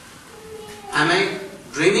 Am I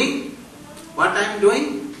dreaming what I am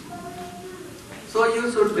doing? So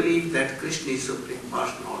you should believe that Krishna is Supreme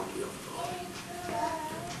Personality of God.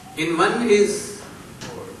 In one is,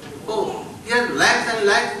 here lakhs and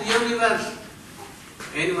lakhs universe.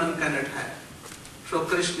 Anyone cannot have. So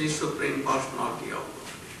Krishna is Supreme Personality of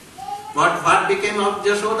God. What became of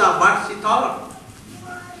Jashoda? What she thought?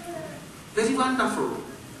 Very wonderful.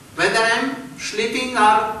 Whether I am sleeping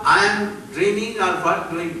or I am dreaming or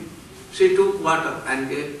what doing, she took water and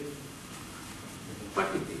gave. What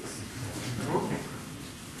is this?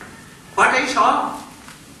 What I saw?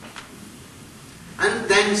 And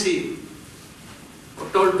then she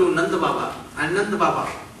told to Nanda Baba, and Nanda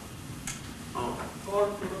Baba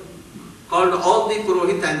called all the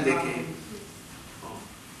Purohit and they came.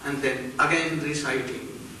 And then again reciting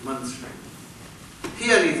mantra.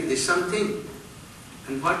 Here is this something.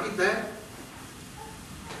 And what is that?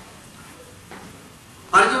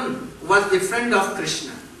 Arjuna was the friend of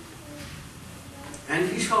Krishna. And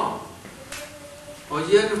he saw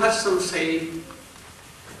universal saying,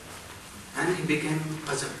 and he became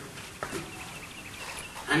puzzled.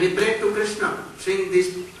 And he prayed to Krishna, saying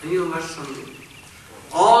this universal.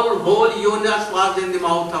 All whole universe was in the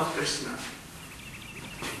mouth of Krishna.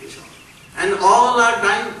 And all are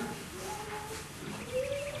dying.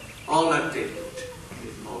 All are dead in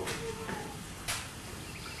his mouth.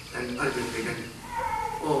 And Arjuna began,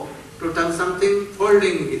 to tell something,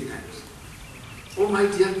 folding his hands. Oh my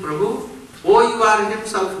dear Prabhu, you are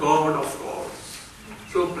himself God of gods,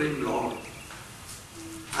 Supreme Lord.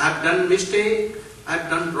 I have done mistake, I have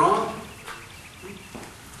done wrong,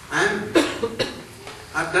 and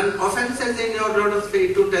I have done offenses in your lotus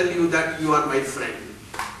feet to tell you that you are my friend.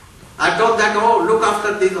 I thought that, look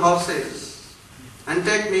after these horses and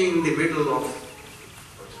take me in the middle of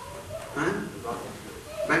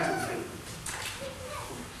battlefield.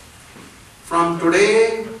 From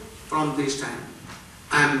today, from this time,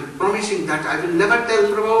 I am promising that I will never tell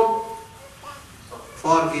Prabhu,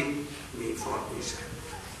 forgive me for this.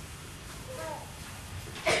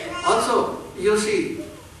 Also, you see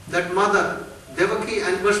that mother, Devaki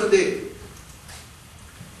and Vasudeva,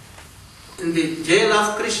 in the jail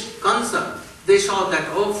of Kansa, they saw that,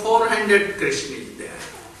 400 Krishna is there.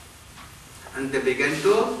 And they began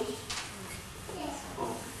to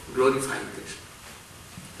glorify Krishna.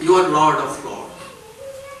 You are Lord of Lords.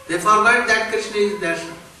 They forgot that Krishna is there.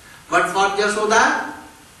 But for Yashoda,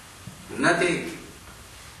 nothing.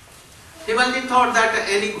 He only thought that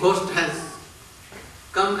any ghost has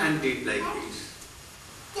come and did like this.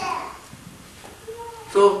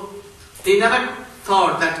 So, he never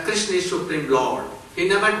thought that Krishna is Supreme Lord. He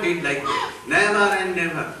never did like that. Never and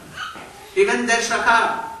never. Even their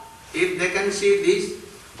Shakha, if they can see this,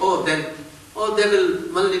 they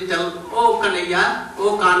will only tell, Kanaya,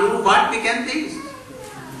 Kanu, what became this?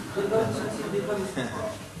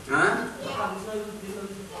 Huh?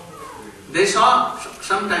 They saw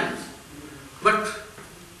sometimes, but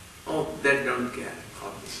they don't care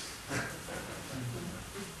for this.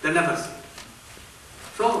 They never see.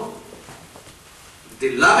 So,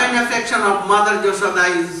 the love and affection of Mother Yashoda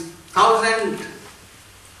is 1,000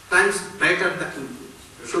 times better than,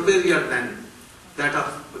 superior than that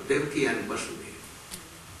of Devaki and Vasudeva.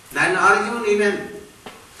 Than Arjuna even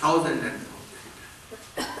 1,000 and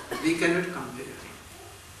 1,000. We cannot compare.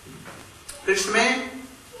 Krishna may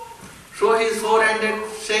show his four-handed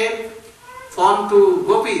shape form to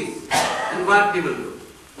gopis, and what they will do?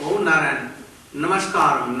 Oh Narayan,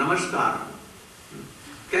 namaskaram, namaskaram.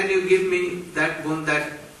 Can you give me that boon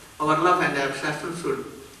that our love and affection should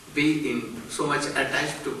be in so much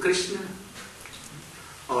attached to Krishna?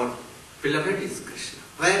 Our beloved is Krishna.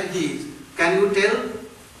 Where he is? Can you tell?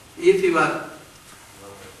 If you are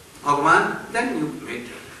Bhagavan, then you may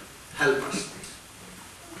help us.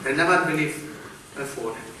 They never believe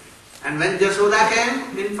beforehand. And when Yashoda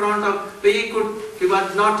came in front of, he could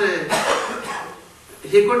not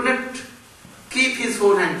keep his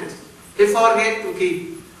four hands. He forget to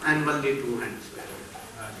keep and only two hands.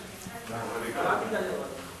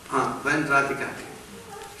 When Radhika came.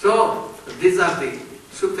 So, these are the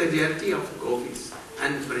superiority of gopis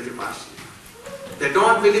and Brajavashi. They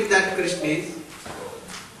don't believe that Krishna is.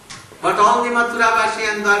 But all the Mathuravashi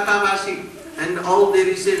and Dwarkavashi and all the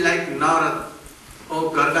rishis like Narad,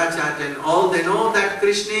 Gargacharya and all, they know that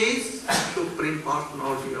Krishna is Supreme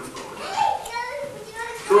Personality of God.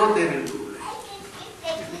 So they will do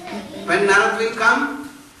like. When Narad will come,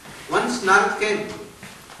 once Narad came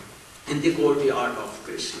in the courtyard of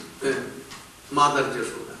Krishna, Mother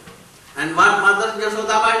Yashoda. And what Mother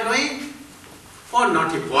Yashoda was doing?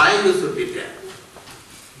 Naughty boy, you should be there.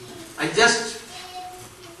 I just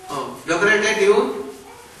decorated you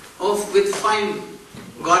with fine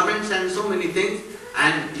garments and so many things,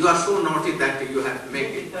 and you are so naughty that you have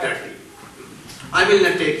made it dirty. I will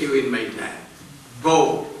not take you in my lap.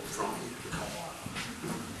 Go from here.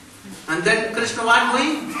 And then Krishna was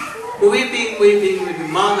doing?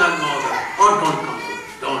 Weeping, mother, don't come to me,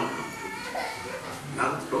 don't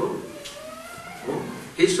come to me. Now,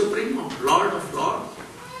 he is Supreme Lord of Lords.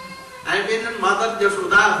 And when Mother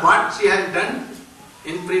Yashoda, what she has done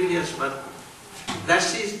in previous birth, that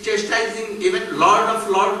she is chastising even Lord of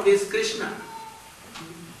Lords is Krishna.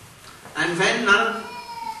 And when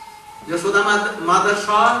Yashoda mother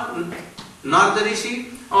saw Narada Rishi,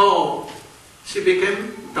 she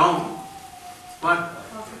became dumb. What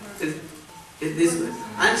is this way?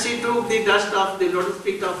 And she took the dust of the lotus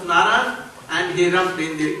feet of Narada and he rubbed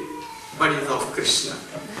in the bodies of Krishna.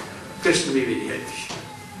 Krishna be very happy.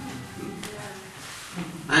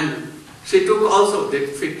 And she took also the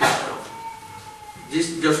feet of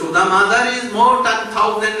this Yashoda mother is more than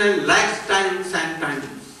 1,000 and lakhs times and times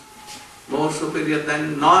more superior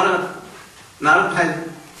than Narada. Narada has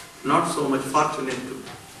not so much fortunate to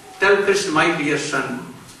tell Krishna, my dear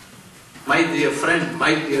son, my dear friend,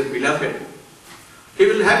 my dear beloved. He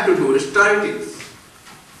will have to do austerities.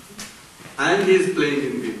 And he is playing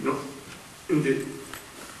in the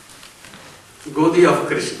Godi of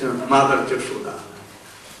Krishna, Mother Yashoda.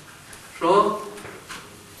 So,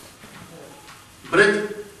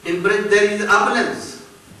 in Braj there is opulence,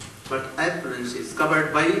 but opulence is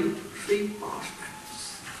covered by three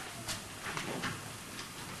pastimes.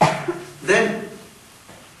 Then,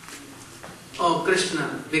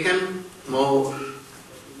 Krishna became more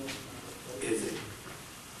easy.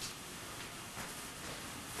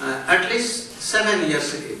 At least 7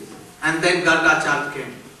 years ago, and then Gargacharya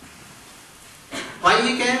came. Why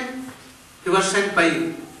he came? He was sent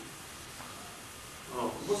by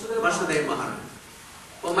Vasudeva Maharaja.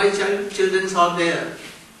 My children are there.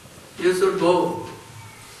 you should go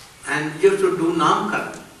and you should do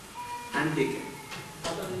namkaran. And he came.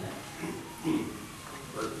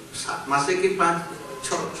 मासे की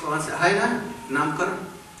 5-6 मास है ना नामकरण.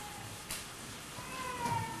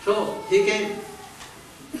 So he came.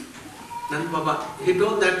 Nand Baba, he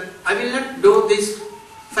told that I will not do this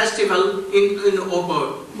festival in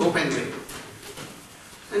open way.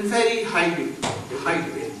 And very high way,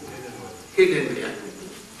 hidden way.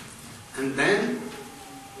 And then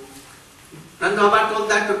Nand Baba told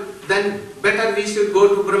that then better we should go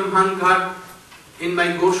to Brahman Ghat in my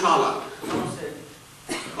Goshala.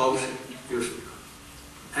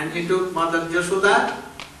 And he took Mother Yashoda,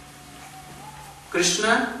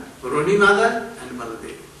 Krishna, Rohini Mother and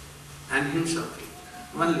Baladev and himself.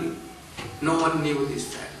 Only. No one knew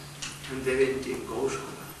his child. And they went in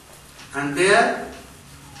Goshala. And there,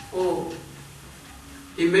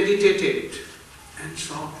 he meditated and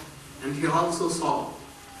saw. And he also saw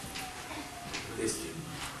this thing.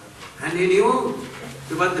 And he knew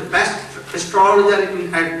he was the best astrologer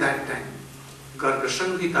at that time. Garga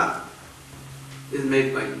Samhita is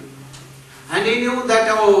made by him. And he knew that,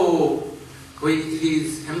 he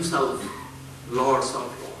is himself Lord of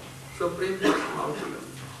Lords. Supreme Lord.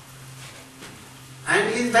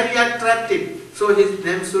 And he is very attractive. So his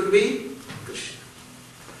name should be Krishna.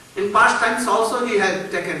 In past times also he has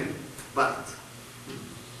taken birth.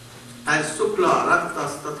 As Sukla,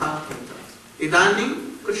 Raktas, Tatha,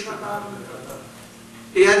 Idani, Krishna.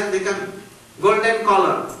 He has become golden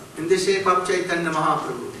color in the shape of Chaitanya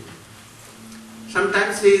Mahaprabhu.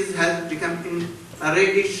 Sometimes he has become in a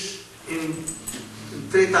reddish in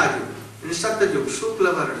Treta Yuga, in Satyayuga,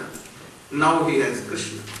 Shukla Varna. Now he has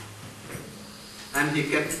Krishna. And he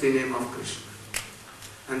kept the name of Krishna.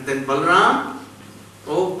 And then Balaram,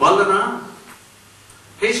 Balaram,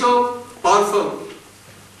 he is so powerful.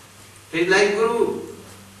 He is like Guru,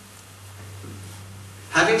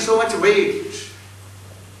 having so much weight.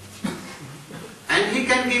 And he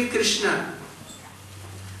can give Krishna.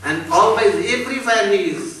 And always, everywhere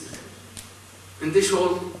he is, in the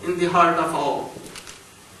soul, in the heart of all.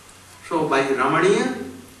 So by Ramaniya,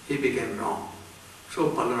 he became Ram. So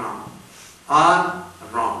Balaram, or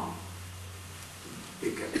Ram,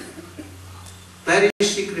 became very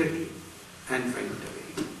secretly and went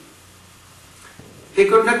away. He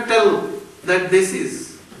could not tell that this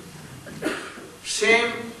is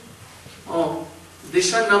same of the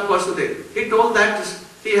son of Vasudeva. He told that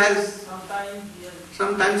he has,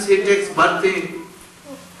 sometimes he takes birth in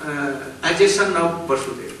as a son of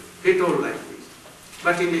Vasudeva. He told like this.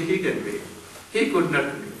 But in a hidden way. He could not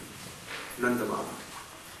know Nanda Baba.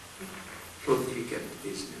 So he kept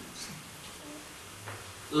these names.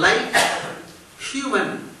 Like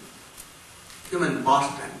human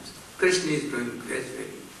pastimes, Krishna is doing gradually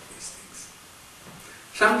these things.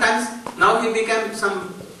 Sometimes, now he became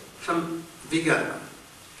some vigor.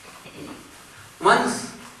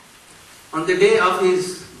 Once, on the day of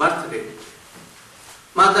his birthday,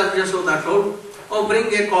 Mother Yashoda told, bring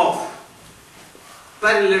a calf,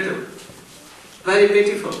 very little, very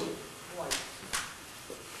beautiful.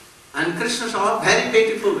 And Krishna saw, very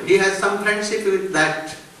beautiful, he has some friendship with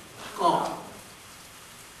that calf.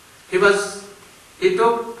 He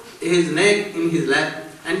took his neck in his lap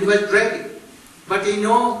and he was dragging. But he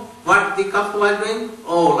knew what the calf was doing?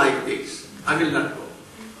 Like this. I will not go.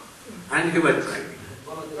 And he was dragging.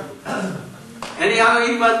 Anyhow,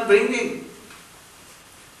 he was bringing.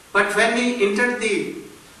 But when he entered the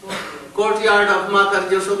courtyard of Mother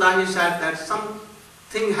Yashoda, he said that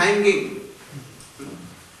something hanging.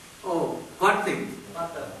 What thing?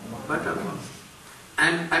 Butter.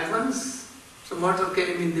 And at once, some water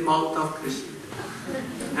came in the mouth of Krishna.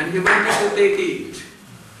 And he wanted to take it.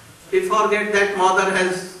 He forgot that mother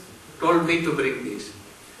has told me to bring this.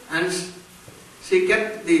 And she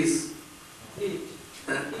kept this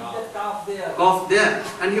calf there.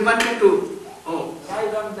 And he wanted to,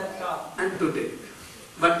 and to take.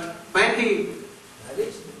 But when he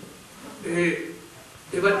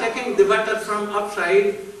was taking the butter from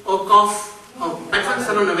outside, calf, at once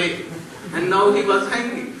run away. And now he was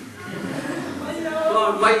hanging.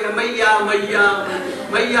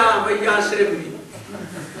 Maya, save me.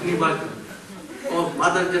 And he was,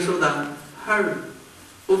 Mother Yashoda heard,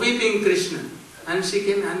 weeping Krishna. And she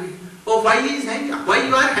came and, why he is hanging? Why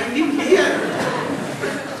you are hanging here?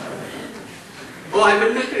 I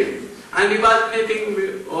will let it. And he was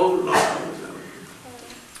weeping, Lord.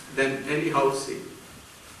 Then anyhow she,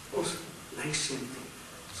 like same thing.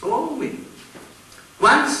 So many.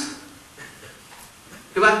 Once,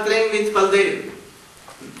 he was playing with Baldev.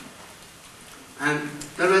 And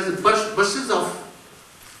there was bushes of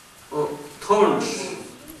thorns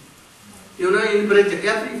You know, in Braj,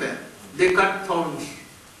 everywhere, they cut thorns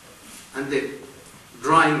and they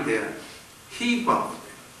drawing there, heap of them.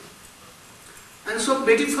 And so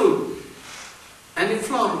beautiful, any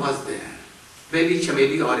flower was there, baby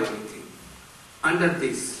chameli or anything, under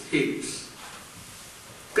these heaps.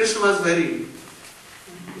 Krishna was very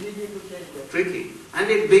tricky, and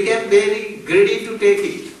it became very greedy to take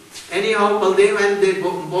it. Anyhow, Baldev and they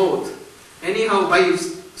both, anyhow by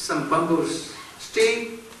some bamboo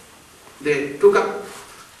stick, they took up,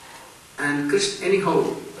 and Krishna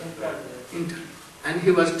anyhow entered, and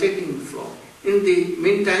he was taking the floor. In the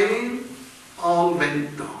meantime, all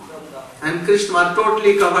went down, and Krishna was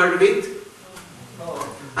totally covered with,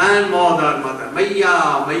 and mother,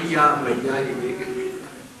 Maya, he became.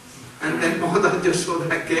 And then Mother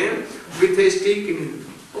Jashoda came with a stick in his.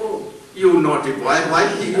 Oh, you naughty boy, why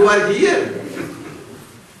you are here?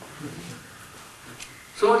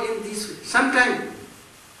 So in this way, sometimes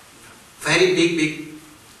very big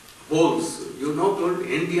bowls, you know, good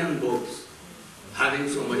Indian bowls, having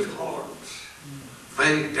so much horns,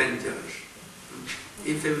 very dangerous.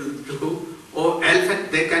 If they will do, or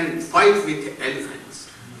elephant, they can fight with elephants,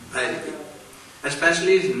 very big.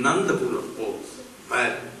 Especially Nandapura bowls,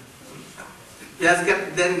 very. He has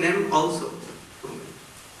kept their name also.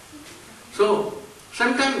 So,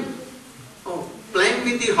 sometimes playing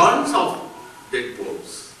with the horns of dead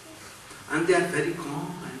bulls, and they are very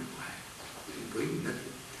calm and quiet, doing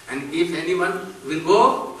nothing. And if anyone will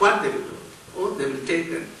go, what they will do? Oh, they will take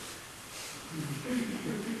them.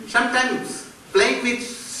 Sometimes playing with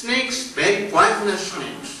snakes, very poisonous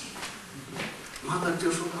snakes. Mother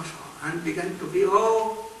Jashoda saw and began to be,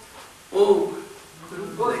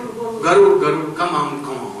 Garu, come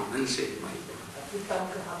on, and say,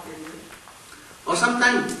 or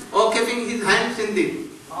sometimes, keeping his hands in the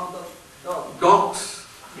dogs.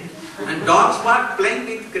 And dogs were playing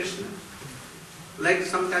with Krishna. Like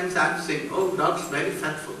sometimes I am saying, dogs very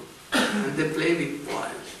faithful. And they play with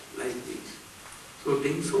boys like this. So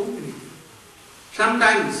doing so many things.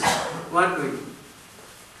 Sometimes, what doing?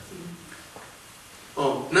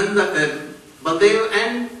 Baldev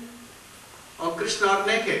and Krishna are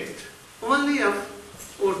naked, only of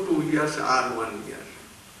 2 years or 1 year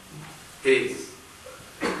age.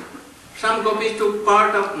 Some gopis took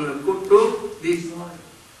part of this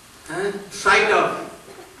side of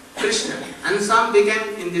Krishna, and some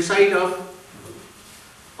became in the side of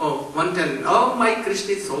one telling, my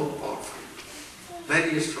Krishna is so powerful,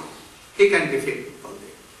 very strong, he can defeat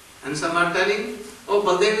Baldev. And some are telling,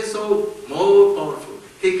 Baldev is so more powerful,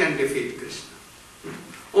 he can defeat Krishna.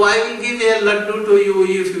 I will give a laddu to you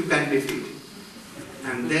if you can defeat him.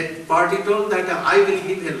 And that party told that I will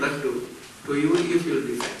give a laddu to you if you will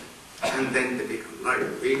defeat. And then they become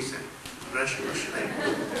lightweights and restless like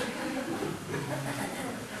that.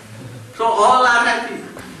 So all are happy.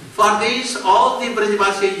 For this, all the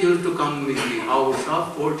Brajavasis used to come in the house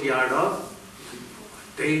of courtyard of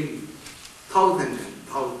daily, thousands and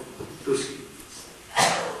thousands to see this.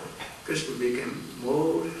 Krishna became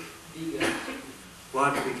more eager.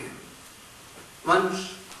 What became?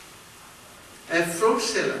 Once, a fruit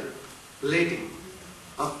seller lady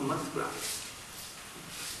of Mathura,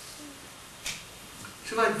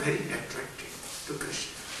 she was very attractive to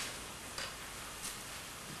Krishna.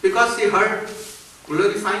 Because she heard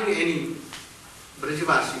glorifying any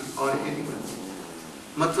Brajavasi or anyone,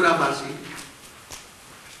 Mathura-vasi.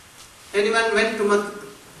 Anyone went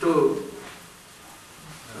to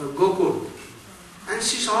Gokul, and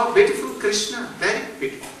she saw beautiful Krishna, very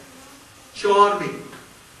beautiful, charming.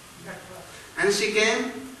 And she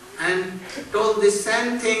came and told the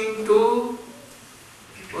same thing to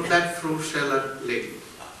that fruit seller lady.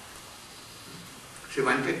 She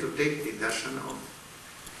wanted to take the darshan of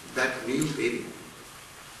that new baby.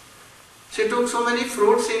 She took so many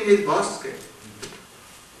fruits in his basket,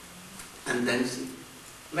 and then she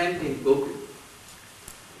went in Gokul.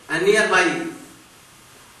 And nearby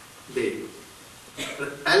the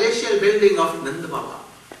palatial building of Nanda Baba,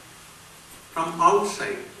 from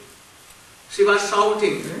outside, she was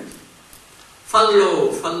shouting,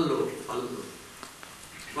 "Follow, follow, follow."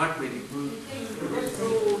 What meaning?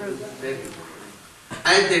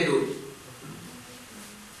 As they do.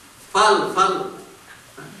 Follow.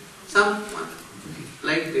 Some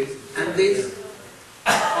like this. And this,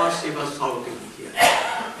 or she was shouting here.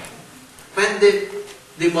 When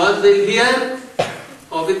the boys will hear,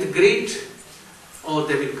 or with greed,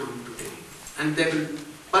 they will come today. And they will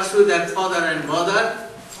pursue their father and mother,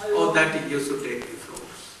 that he used to take the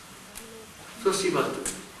fruits. So she was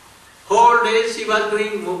doing. Whole day she was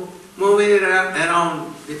doing, moving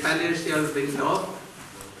around the palatial window.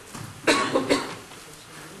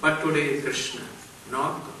 But today Krishna,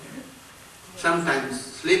 not coming. Sometimes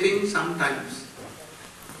sleeping, sometimes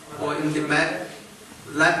or in the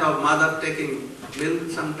lap of mother taking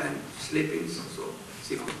milk, sometimes sleeping. So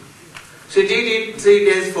she did it 3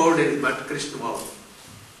 days, 4 days, but Krishna was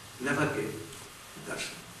never gave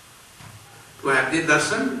darshan. To have the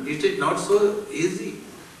darshan, it is not so easy.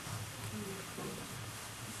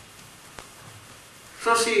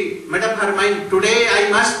 So she made up her mind, today I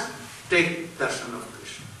must take darshan of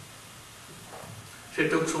Krishna. She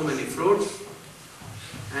took so many fruits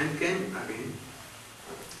and came again.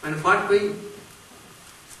 And what doing?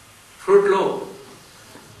 Fruit low.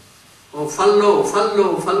 Oh, follow.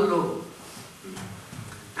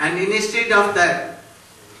 And instead of that,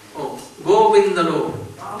 oh, Govinda lo,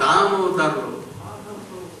 Damodar lo,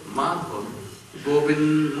 Madhav,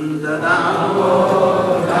 Govinda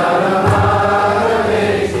Damodar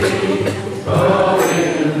Madhavesi,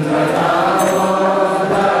 Govinda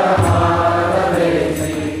Damodar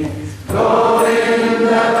Madhavesi,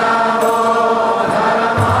 Govinda Damodar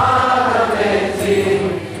Madhavesi,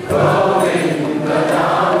 Govinda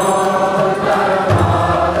Damodar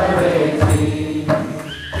Madhavesi.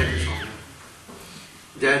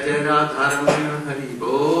 Jai Jai Radha Ramana Hari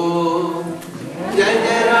Bol, Jai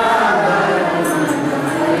Jai Radha Ramana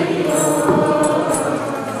Hari Bol,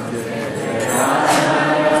 Jai Jai Radha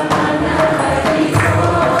Ramana Hari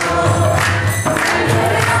Bol, Jai Jai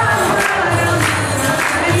Radha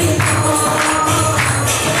Ramana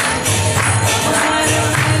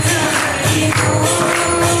Hari Bol,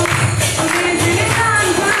 Jai Jai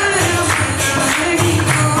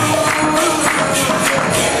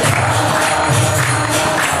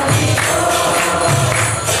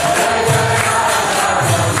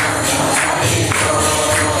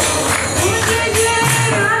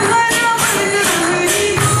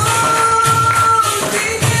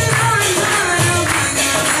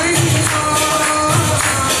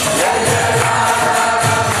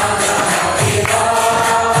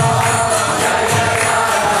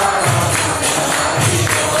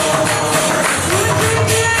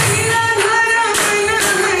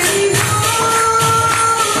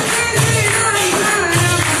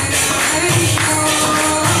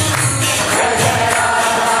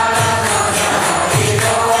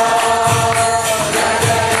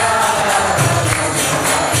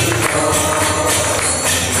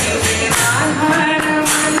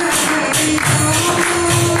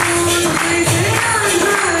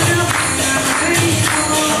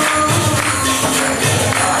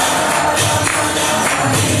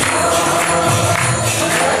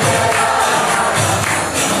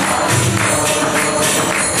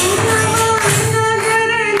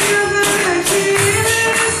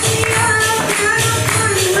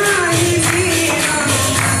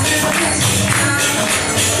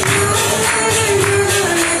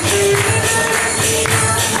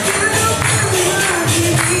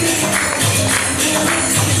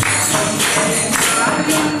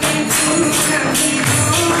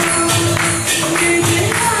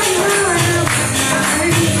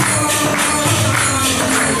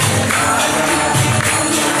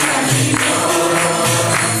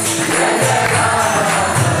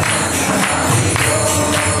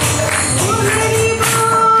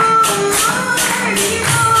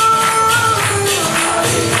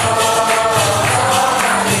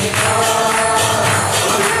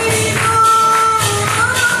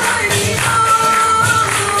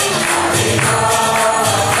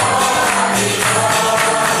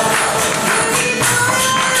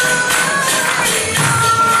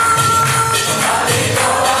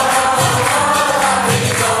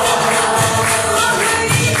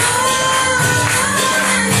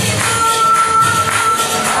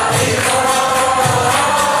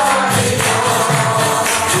Hari Bol, Jai Jai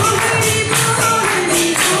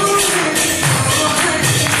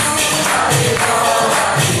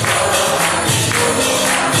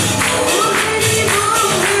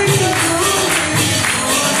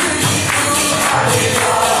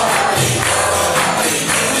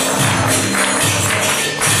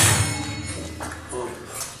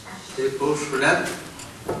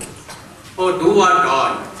Radha Oh, do or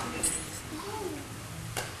die.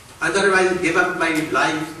 Otherwise give up my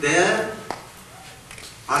life there,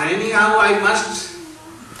 or anyhow I must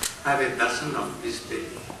have a darshan of this day.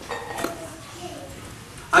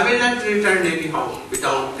 I will not return anyhow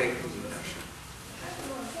without taking darshan.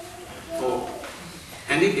 Oh,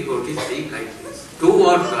 any devotee speak like this, do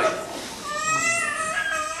or die.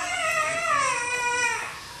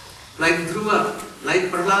 Like Dhruva, like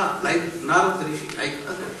Prahlad, like Narad Rishi, like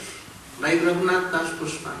others, like Raghunath Das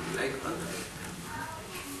Goswami, like others.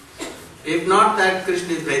 If not that,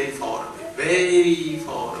 Krishna is very far away, very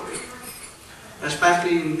far away,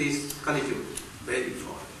 especially in this Kali Yuga, very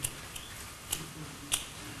far away.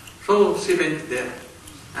 So she went there,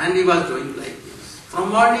 and he was doing like this. From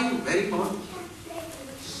morning, very morning,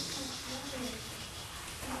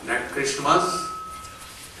 that Krishna was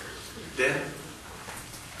there.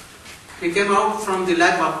 He came out from the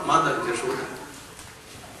lap of Mother Yashoda,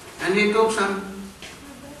 and he took some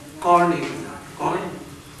corn in his hand,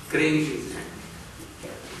 grain in his hand.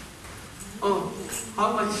 Oh,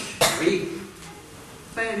 how much weak,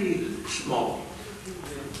 very small.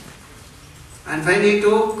 And when he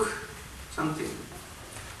took something,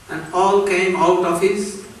 and all came out of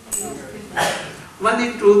his,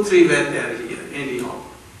 only 2, 3 were there here, anyhow.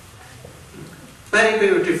 Very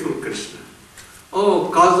beautiful Krishna. Oh,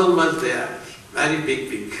 Kajal was there, very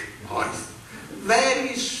big voice,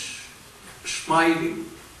 very smiling,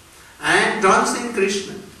 and dancing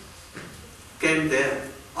Krishna came there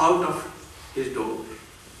out of his door,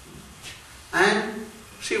 and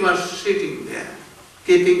she was sitting there,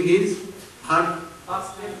 keeping her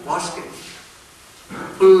basket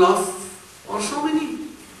full of so many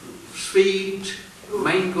sweet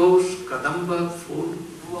mangoes, kadamba food,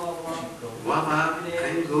 guava,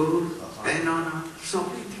 mango, banana, so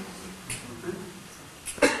many things.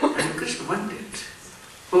 And Krishna wanted.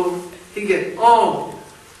 So he gave, oh,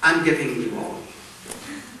 I'm giving you all.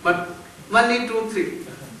 But only 2, 3.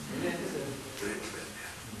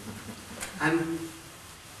 And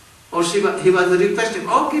he was requesting,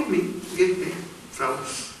 oh, give me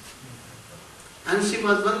flowers. And she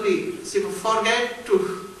forget to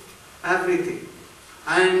everything.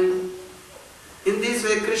 And in this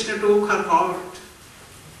way, Krishna took her heart.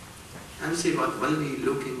 And she was only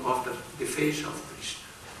looking after the face of Krishna.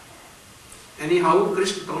 Anyhow,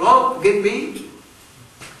 Krishna told, oh, give me.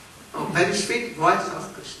 Oh, very sweet voice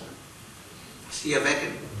of Krishna. She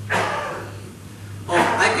awakened. Oh,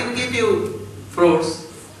 I can give you fruits,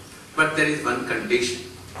 but there is one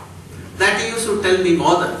condition. That you should tell me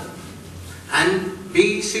mother and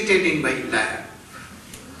be seated in my lap.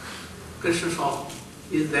 Krishna saw,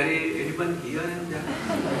 is there anyone here and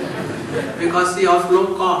there? Because she of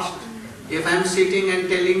low cost. If I am sitting and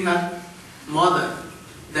telling her mother,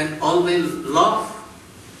 then all will laugh.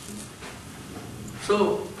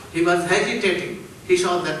 So he was hesitating. He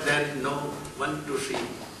saw that there is no one to see.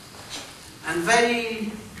 And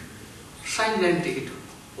very silently he told,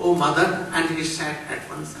 oh mother, and he sat at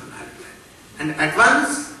once on her lap. And at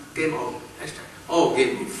once came out, oh,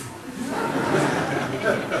 give me food.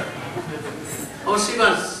 Oh, she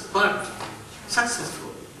was but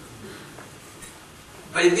successful.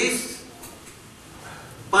 By this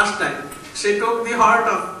pastime, she took the heart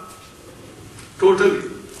of totally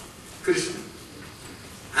Krishna.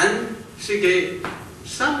 And she gave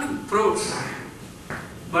some fruits.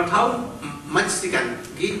 But how much she can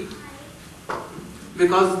give?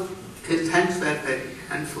 Because his hands were very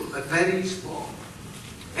handful, very small.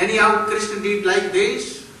 Anyhow, Krishna did like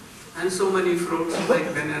this, and so many fruits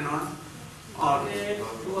like banana or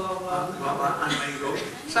guava and mango,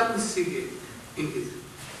 some she gave in his hand.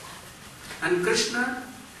 And Krishna,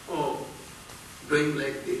 oh, doing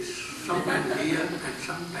like this, sometimes here and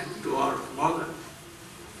sometimes to our mother.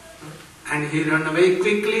 And he ran away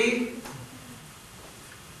quickly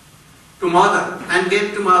to mother and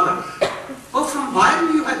gave to mother. Oh, from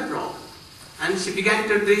where you had brought? And she began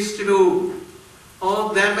to distribute.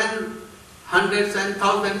 Oh, there were hundreds and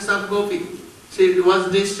thousands of gopis. She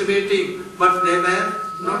was distributing, but they were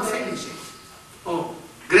not finishing. Oh,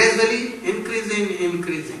 gradually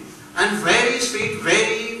increasing. And very sweet,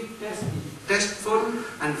 very tasteful,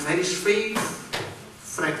 and very sweet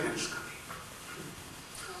fragrance coming.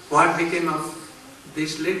 What became of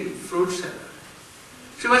this lady, fruit seller?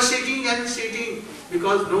 She was sitting and sitting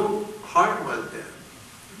because no heart was there.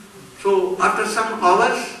 So after some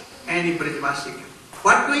hours, any Brajvasi came.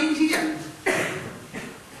 What doing here?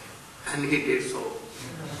 And he did so.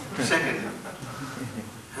 Second.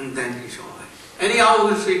 And then he saw it.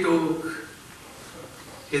 Anyhow, she took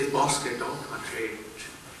his basket out and ate.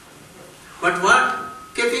 But what?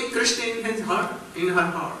 Keeping Krishna in her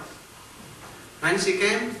heart. When she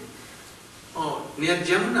came, oh, near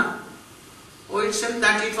Jamuna, oh, it seemed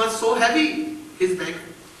that it was so heavy, his bag.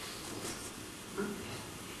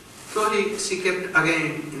 So she kept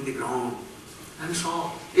again in the ground and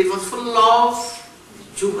saw it was full of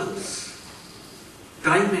jewels,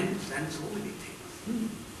 diamonds, and so many things.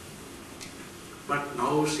 But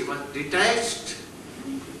now she was detached.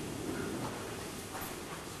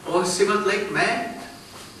 Oh, she was like mad.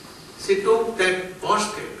 She took that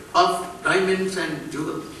basket of diamonds and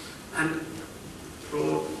jewels and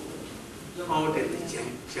threw out in the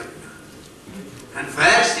Jamuna. And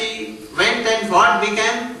where she went and what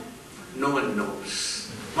became, no one knows.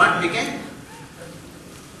 What became?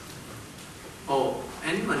 Oh,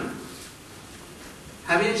 anyone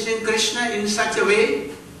having seen Krishna in such a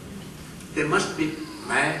way, they must be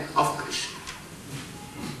mad of Krishna.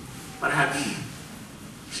 Perhaps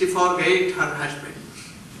she forgot her husband,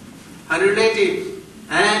 her relatives,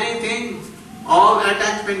 anything, all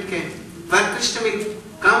attachment came. Where Krishna will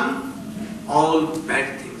come, all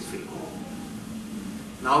bad things will go.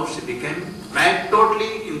 Now she became mad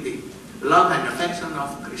totally in the love and affection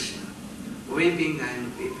of Krishna, weeping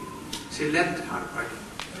and weeping. She left her body.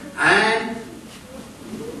 And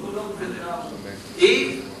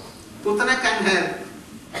if Putana can have,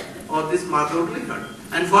 or this mother totally hurt.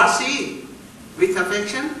 And for she, with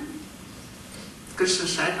affection, Krishna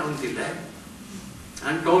sat on the lap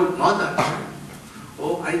and told mother,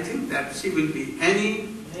 oh, I think that she will be any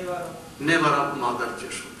never of Mother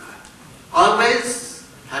Jashoda. Always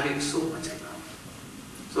having so much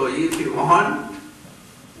love. So if you want,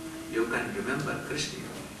 you can remember Krishna.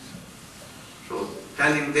 So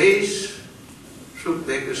telling this,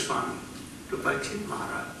 Sukadeva Goswami to Parikshit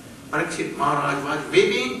Maharaj. Parikshit Maharaj was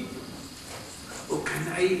weeping. Oh, can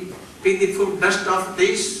I be the food dust of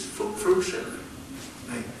this fruit seller?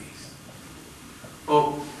 Like this.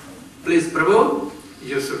 Oh, please Prabhu,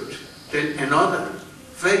 you should tell another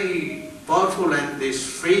very powerful and these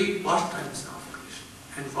free pastimes of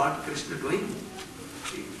Krishna. And what Krishna doing?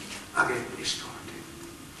 He again started.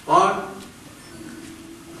 What?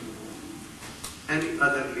 Any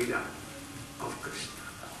other leader of Krishna.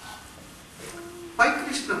 Why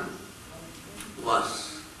Krishna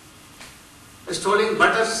was stealing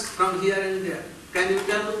butters from here and there? Can you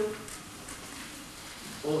tell?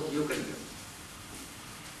 Oh, you can tell.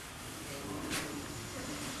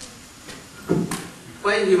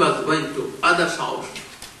 Why he was going to others' house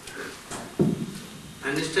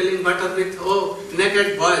and stealing butter with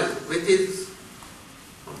naked boys with his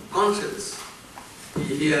conscience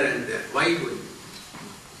here and there. Why doing?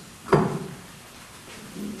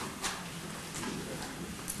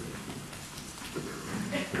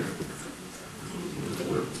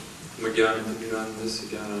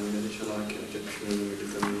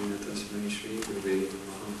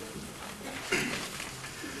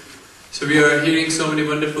 So we are hearing so many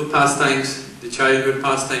wonderful pastimes, the childhood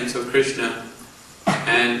pastimes of Krishna,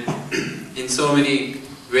 and in so many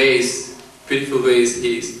ways, beautiful ways,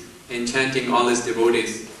 he is enchanting all his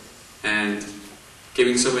devotees and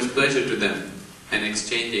giving so much pleasure to them and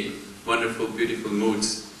exchanging wonderful, beautiful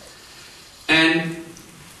moods. And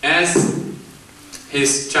as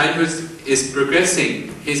his childhood is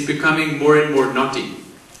progressing, he is becoming more and more naughty,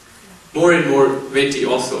 more and more witty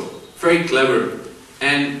also, very clever,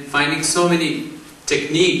 and finding so many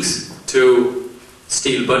techniques to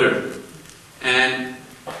steal butter. And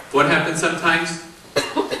what happens sometimes?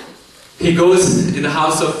 He goes in the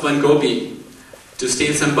house of one gopi to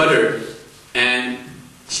steal some butter, and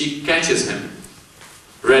she catches him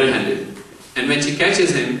red-handed. And when she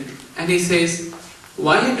catches him, and he says,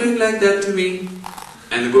 "Why are you doing like that to me?"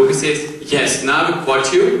 And the gopi says, "Yes, now I've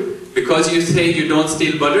got you, because you say you don't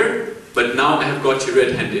steal butter, but now I have got you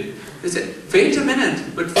red-handed." He said, "Wait a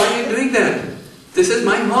minute, but why are you doing that? This is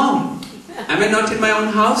my home. Am I not in my own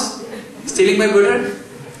house, stealing my butter?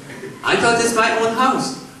 I thought this is my own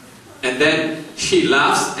house." And then she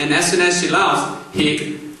laughs, and as soon as she laughs,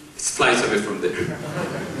 he flies away from there.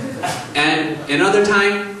 And another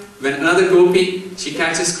time, when another gopi, she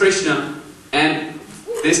catches Krishna, and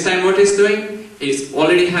this time what he's doing? He's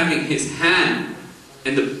already having his hand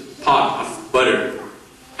in the pot of butter,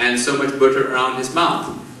 and so much butter around his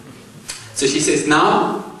mouth. So she says,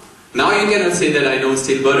 now you cannot say that I don't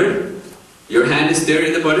steal butter. Your hand is there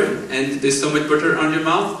in the butter, and there's so much butter on your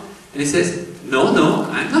mouth. And he says, no,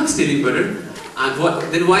 I'm not stealing butter.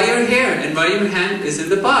 Then why you're here, and why your hand is in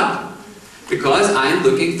the pot? Because I am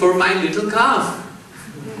looking for my little calf.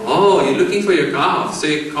 Oh, you're looking for your calf. So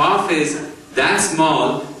your calf is that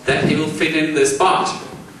small that he will fit in this pot.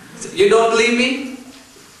 So you don't believe me?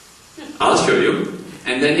 I'll show you.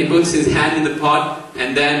 And then he puts his hand in the pot,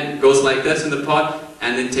 and then goes like this in the pot,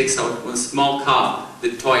 and then takes out one small calf,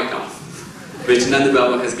 the toy calf, which Nanda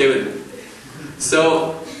Baba has given him.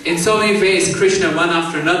 So, in so many ways, Krishna, one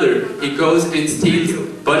after another, he goes and steals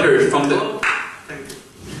butter from the... Thank you.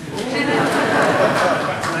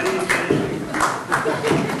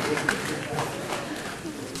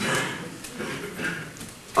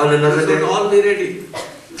 On another You day, should all be ready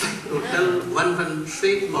to tell one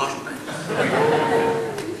sweet pastime.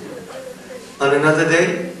 on another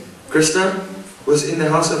day, Krishna was in the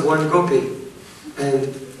house of one gopi, and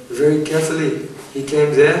very carefully he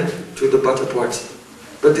came there to the butter pot.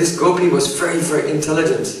 But this gopi was very, very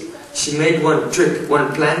intelligent. She made one trick,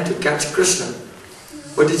 one plan to catch Krishna.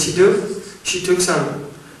 What did she do? She took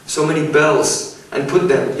so many bells and put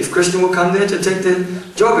them. If Krishna will come there to take the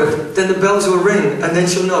yogurt, then the bells will ring, and then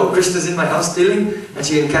she'll know Krishna's in my house stealing, and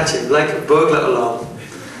she can catch him like a burglar alarm.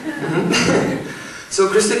 So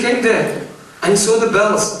Krishna came there and he saw the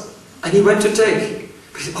bells, and he went to take.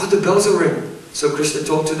 He said, oh, the bells will ring. So Krishna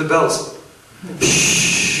talked to the bells.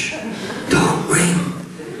 Shh! Don't ring!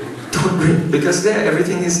 Don't ring! Because there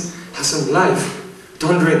everything has some life.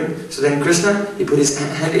 Don't ring. So then Krishna, he put his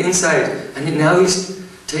hand inside, and now he's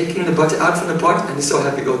taking the butter out from the pot, and he's so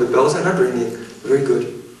happy. Oh, the bells are not ringing. Very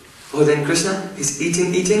good. Oh, then Krishna, he's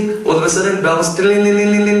eating. All of a sudden, bells. What are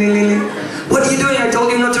you doing? I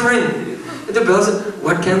told you not to ring. And the bells,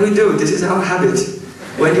 what can we do? This is our habit.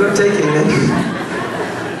 When you are taking, then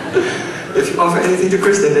if you offer anything to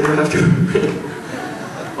Krishna, then you have to ring.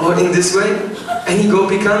 Or in this way, any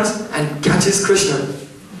gopi comes and catches Krishna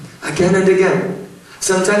again and again.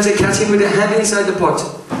 Sometimes they catch him with a hand inside the pot.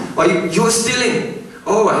 Or you're stealing.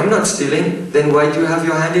 Oh, I'm not stealing. Then why do you have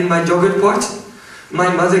your hand in my yogurt pot? My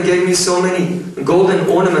mother gave me so many golden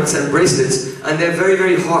ornaments and bracelets, and they're very,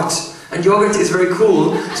 very hot. And yogurt is very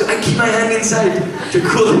cool, so I keep my hand inside to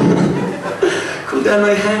cool down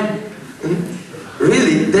my hand.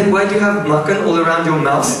 Really? Then why do you have makan all around your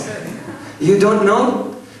mouth? You don't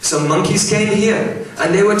know? Some monkeys came here,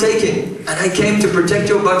 and they were taking, and I came to protect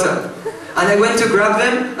your butter. And I went to grab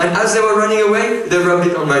them, and as they were running away, they rubbed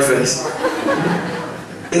it on my face.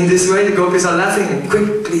 In this way, the gopis are laughing, and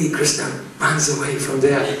quickly Krishna runs away from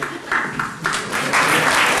there.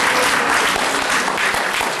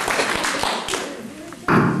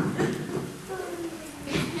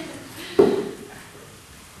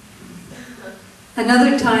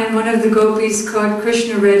 Another time, one of the gopis caught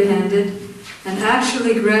Krishna red-handed and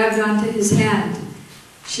actually grabbed onto his hand.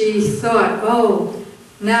 She thought, oh,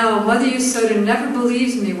 now Mother Yasoda never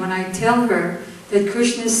believes me when I tell her that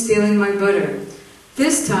Krishna is stealing my butter.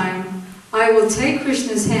 This time, I will take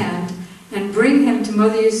Krishna's hand and bring him to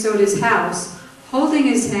Mother Yasoda's house, holding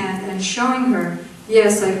his hand and showing her,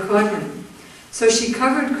 yes, I caught him. So she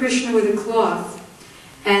covered Krishna with a cloth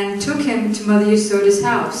and took him to Mother Yasoda's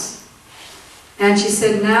house. And she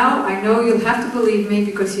said, now I know you'll have to believe me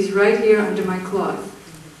because he's right here under my cloth.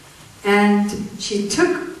 And she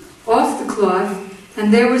took off the cloth,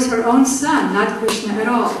 and there was her own son, not Krishna at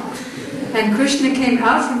all. And Krishna came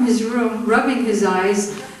out from his room, rubbing his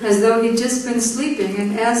eyes as though he'd just been sleeping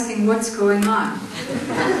and asking what's going on.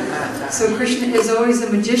 So Krishna is always a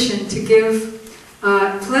magician to give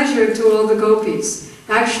pleasure to all the gopis.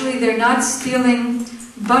 Actually, they're not stealing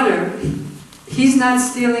butter. He's not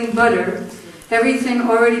stealing butter. Everything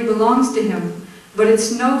already belongs to him. But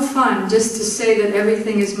it's no fun just to say that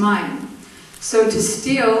everything is mine. So to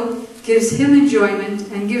steal gives him enjoyment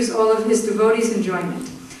and gives all of his devotees enjoyment.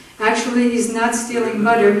 Actually, he's not stealing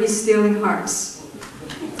butter, he's stealing hearts.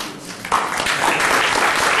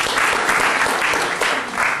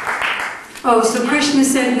 Oh, so Krishna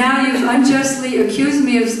said, now you've unjustly accused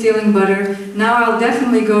me of stealing butter, now I'll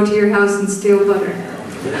definitely go to your house and steal butter.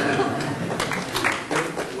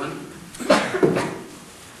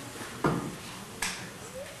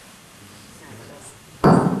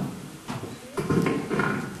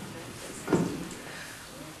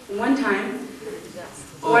 One time,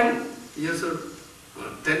 you should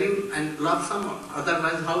tell him and love someone,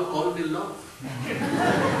 otherwise how all will love?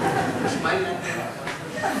 Smile at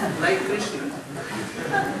him, like Krishna.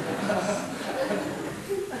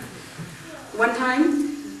 One time,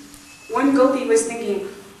 one gopi was thinking,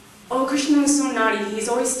 oh, Krishna is so naughty, he's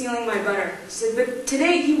always stealing my butter. She said, but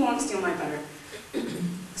today he won't steal my butter.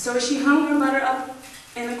 So she hung her butter up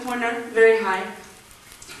in the corner, very high,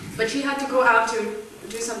 but she had to go out to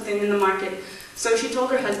do something in the market. So she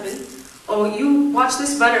told her husband, oh, you watch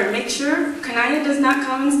this butter, make sure Kanaya does not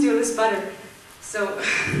come and steal this butter. So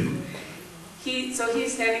he's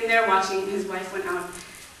standing there watching, his wife went out.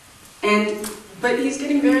 But he's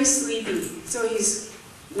getting very sleepy, so he's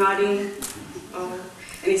nodding, and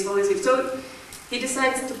he's falling asleep. So he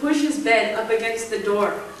decides to push his bed up against the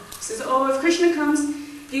door. He says, oh, if Krishna comes,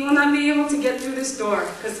 he will not be able to get through this door,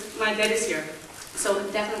 because my bed is here. So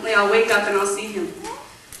definitely I'll wake up and I'll see him.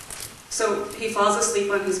 So he falls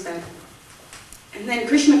asleep on his bed. And then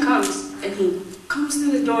Krishna comes, and he comes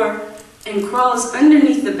through the door and crawls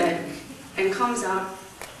underneath the bed and comes out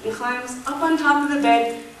and climbs up on top of the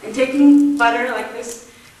bed and taking butter like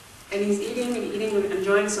this. And he's eating and eating and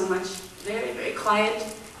enjoying so much. Very, very quiet.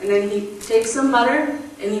 And then he takes some butter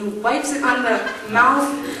and he wipes it on the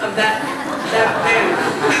mouth of that man.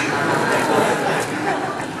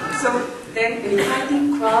 So then he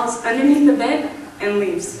crawls underneath the bed and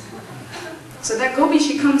leaves. So that gopi,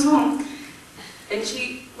 she comes home and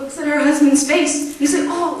she looks at her husband's face. He said,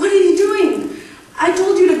 "Oh, what are you doing? I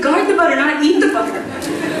told you to guard the butter, not eat the butter."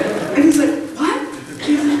 And he's like, "What?"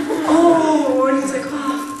 He's like, "Oh," and he's like,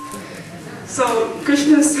 "Oh." So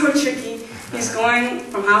Krishna is so tricky. He's going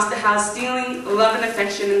from house to house, stealing love and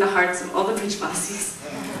affection in the hearts of all the Brijvasis.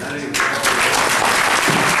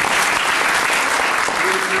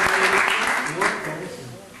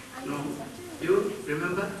 No. You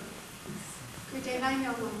remember? I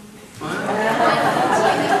know one.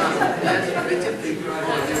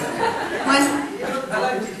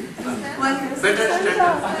 One Better stand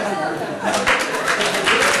up.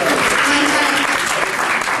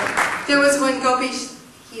 there was one gopi,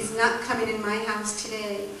 he's not coming in my house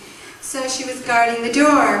today. So she was guarding the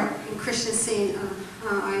door, and Krishna's saying,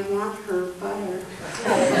 I want her butter.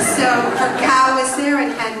 So her cow was there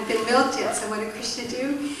and hadn't been milked yet. So what did Krishna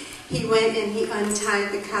do? He went and he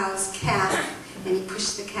untied the cow's calf, and he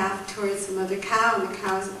pushed the calf towards the mother cow, and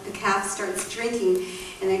the calf starts drinking.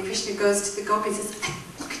 And then Krishna goes to the gopi and says,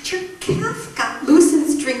 "Look at your calf, got loose and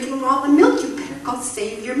it's drinking all the milk. You better go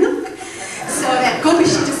save your milk." So that gopi,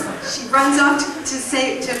 she runs off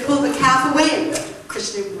to pull the calf away, and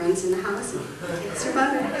Krishna runs in the house and takes her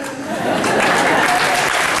butter.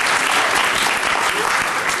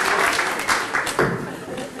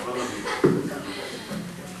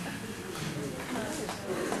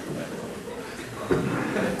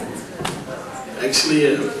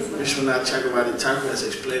 Actually, Vishwanath Chakravarti Thakur has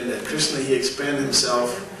explained that Krishna, he expanded himself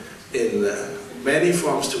in many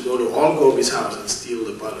forms to go to all gopis' house and steal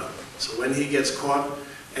the butter. So when he gets caught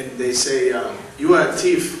and they say, "You are a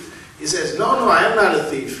thief," he says, "No, I am not a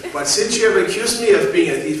thief. But since you have accused me of being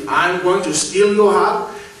a thief, I'm going to steal your heart,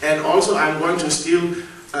 and also I'm going to steal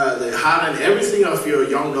the heart and everything of your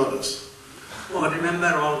young daughters." Oh,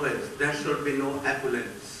 remember always, there should be no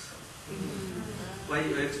opulence. Why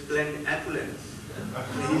you explain opulence?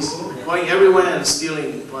 He's going everywhere and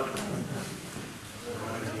stealing butter.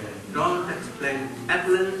 Don't explain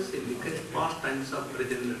opulence in the pastimes of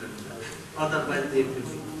Brajendra. Otherwise they will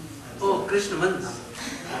be, "Oh, Krishna once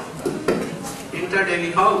entered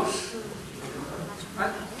any house."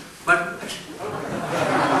 But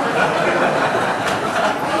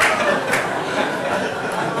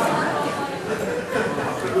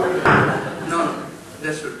no,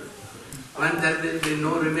 there should. When there will be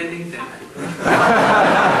no remaining time.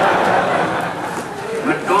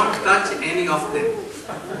 But don't touch any of them.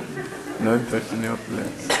 No personal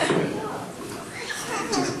place.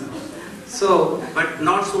 So, but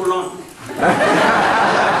not so long.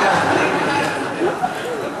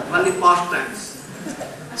 Only pastimes.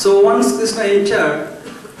 So once Krishna entered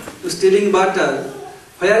to stealing butter,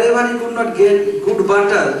 wherever he could not get good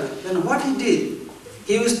butter, then what he did?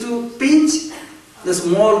 He used to pinch the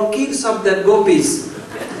small kids of that gopis.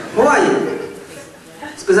 Why?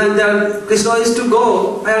 Especially that Krishna used to go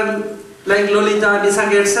where like Lolita,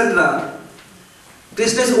 Visakha, etc.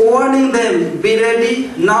 Krishna is warning them, be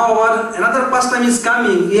ready, now our another pastime is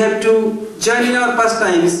coming, we have to join in our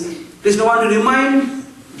pastimes. Krishna want to remind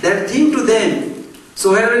that thing to them.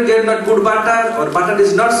 So wherever you get not good butter or butter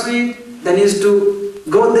is not sweet, then he used to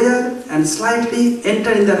go there and slightly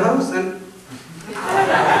enter in the house and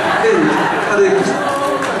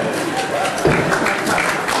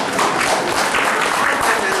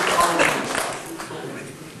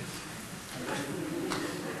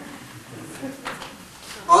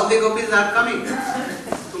all the gopis are coming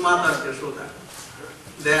to Mother Yashoda.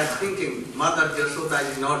 They are thinking Mother Yashoda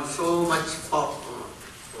is not so much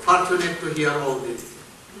fortunate to hear all this.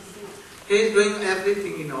 He is doing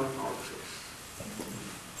everything in our houses.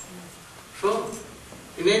 So,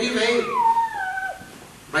 in any way,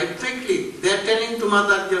 by trickly, they are telling to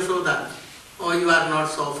Mother Yashoda, "Oh, you are not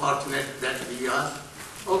so fortunate that we are.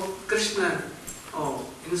 Oh, Krishna, oh,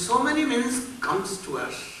 in so many means comes to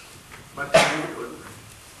us, but we don't."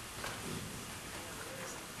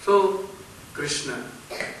 So, Krishna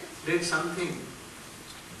did something.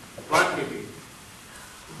 What he did?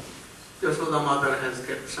 Yashoda mother has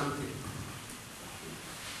kept something.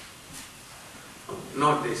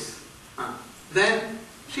 Not this. Then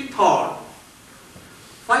she thought,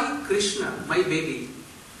 why Krishna, my baby,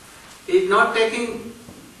 is not taking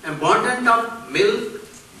abundance of milk,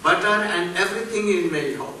 butter and everything in my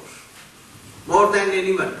house, more than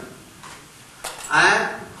anyone. I have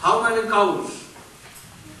how many cows?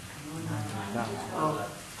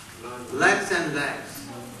 Lakhs and lakhs.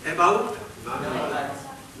 About 9 lakhs.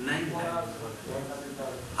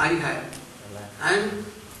 I have. And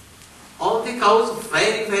all the cows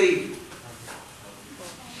very, very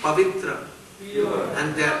pavitra, Pure.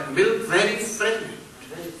 and their milk very fragrant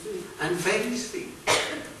Very sweet. and very sweet.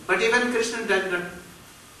 But even Krishna does not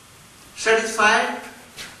satisfied,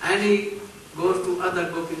 and he goes to other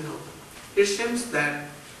gopis' house. It seems that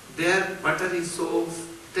their butter is so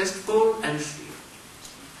tasteful and sweet.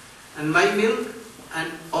 And my milk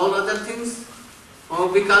and all other things,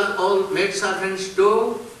 because all maid servants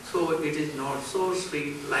do, so it is not so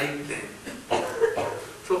sweet like them.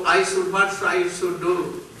 So what I should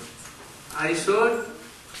do? I should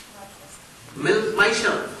milk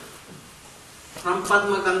myself from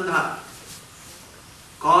Padma Gandha,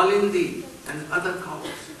 Kalindi and other cows.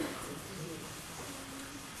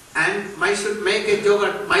 And I should make a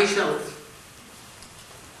yogurt myself.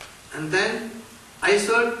 And then I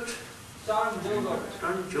should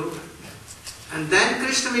turn yogurt. And then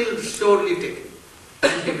Krishna will surely take it.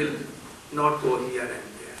 And he will not go here and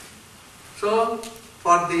there. So,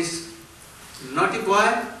 for this naughty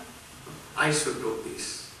boy, I should do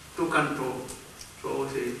this to control. So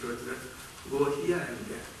he should go here and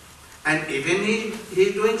there. And even he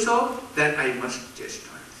is doing so, then I must chastise.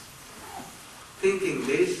 Thinking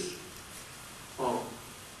this,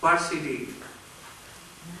 what she did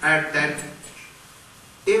at that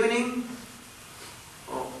evening,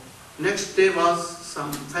 next day was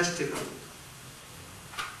some festival,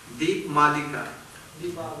 Deep Malika.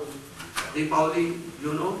 Deepavali,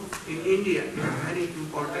 you know, in India, very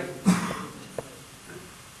important.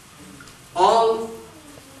 All,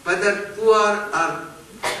 whether poor or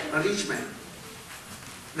rich men,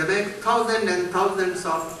 they make thousands and thousands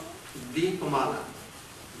of Deepamala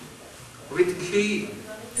with ghee,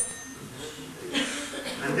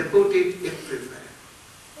 and they put it everywhere.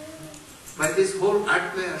 But this whole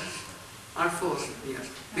atmosphere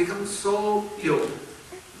becomes so pure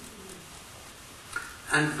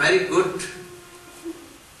and very good.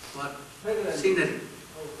 What scenery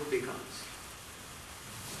becomes.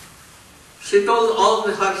 She told all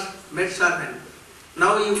her maid servants,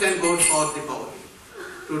 now you can go for the power.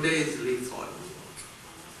 Today is leave for you.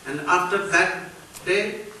 And after that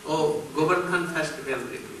day, Govardhan festival will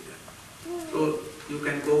be there. So you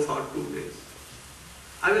can go for 2 days.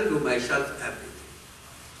 I will do myself everything.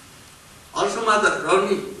 Also Mother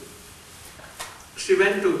Roni, she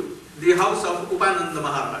went to the house of Upananda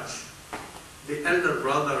Maharaj, the elder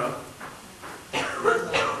brother of,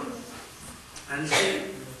 and she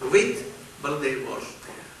with Baldev was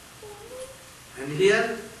there. And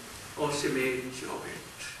here, she made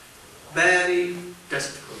yogurt, very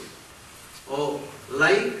tasteful.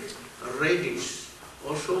 Like reddish.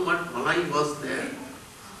 So much malai was there.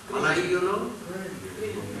 Malai, you know?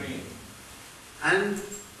 And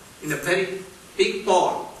in a very big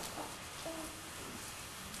pot,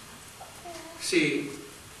 she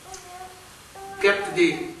kept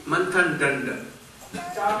the manthan danda,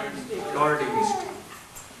 chording stick.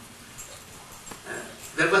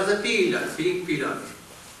 There was a pillar, big pillar,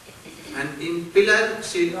 and in pillar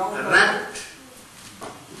she wrapped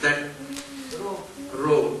that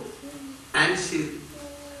robe and she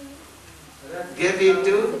gave it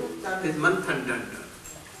to this manthan danda.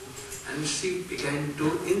 And she began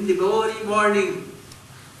to, in the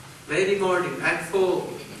very morning, at 4,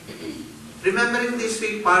 remembering the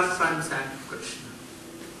sweet pastimes of Krishna.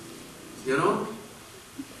 You know,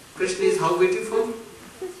 Krishna is how beautiful.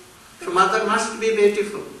 So mother must be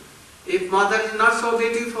beautiful. If mother is not so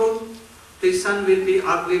beautiful, the son will be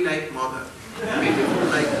ugly like mother, beautiful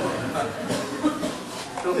like mother.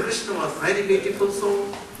 So Krishna was very beautiful, so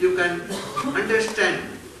you can understand,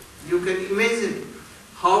 you can imagine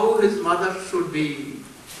how his mother should be.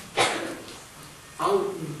 How?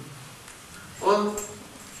 All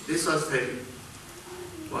this was very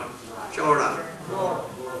what? Chauda.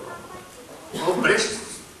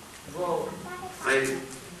 Breasts. Very.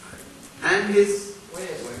 And his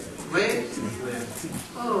weight.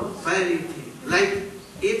 Very thin. Like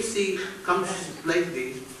if she comes like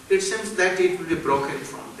this, it seems that it will be broken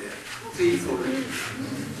from there. 3, 4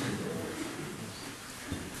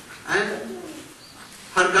 And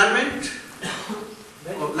her garment,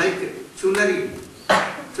 like chundari.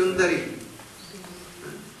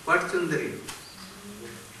 What chundari?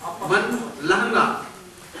 One lahanga,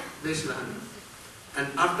 this lahanga. And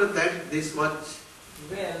after that, this watch.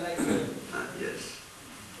 Yes.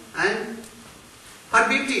 And her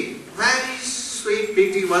beauty, very sweet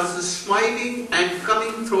beauty, was smiling and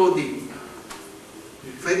coming through the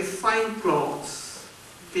very fine clothes,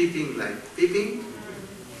 peeping like that.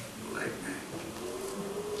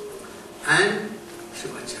 And she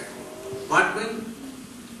was chanting. What doing?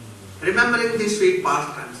 Remembering the sweet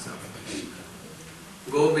pastimes of Krishna.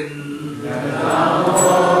 Govinda.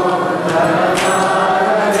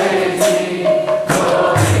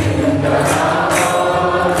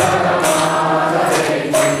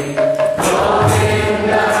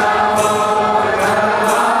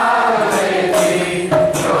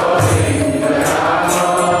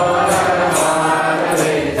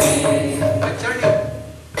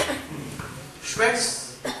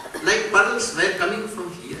 sweats like pearls were coming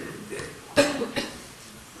from here and there.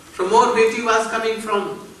 So more beauty was coming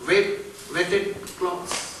from wetted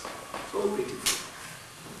cloths. So beautiful.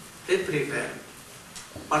 Everywhere.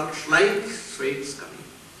 Pearls like sweats coming.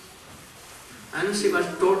 And she was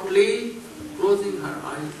totally closing her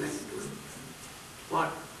eyes and doing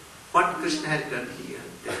what Krishna had done here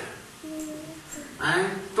and there. And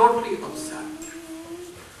totally observed.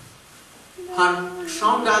 Her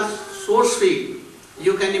sound was so sweet,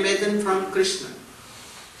 you can imagine from Krishna.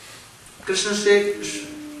 Krishna said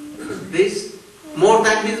this more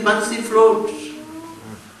than his Bansi floats.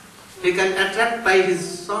 He can attract by his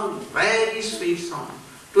song, very sweet song,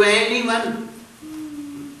 to anyone.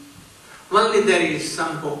 Only there is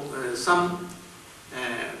some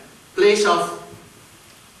place of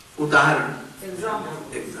udaharan.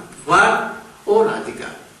 Example. What? Oh, Radhika.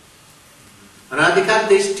 Radhika,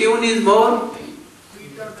 this tune is more.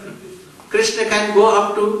 Krishna can go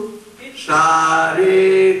up to Sa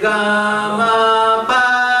Re Ga Ma Pa.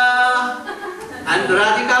 And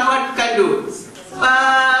Radhika what can do? Pa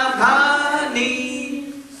Dha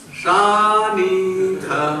Ni Sa Ni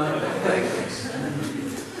Dha.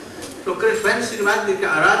 So when Sri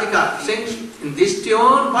Radhika sings in this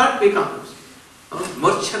tune, what becomes?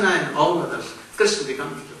 Murchana and all others. Krishna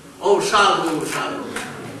becomes, oh sadhu, sadhu.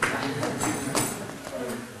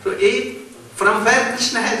 So from where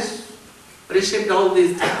Krishna has received all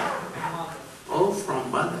these things? Oh, from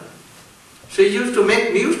mother. She used to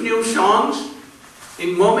make new songs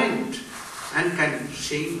in moment and can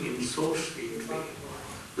sing in so sweet way.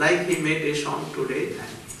 Like he made a song today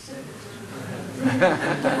and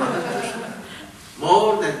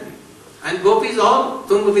more than me. And gopis all,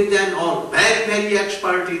 Tunga Vidya and all, very, very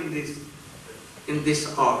expert in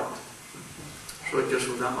this art. So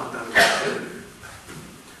Jashoda Mata,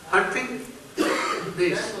 her thing,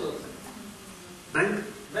 this, right?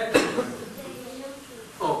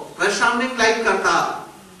 Oh, we're sounding like Karta,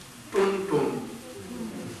 tun tun.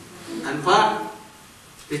 And what?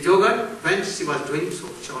 The yoga, when she was doing so,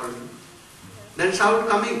 surely. Then sound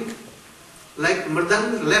coming, like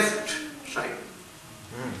Mridang left side.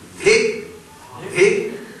 Dhik,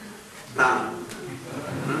 dhik, tam.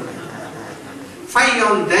 Fie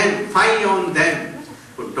on them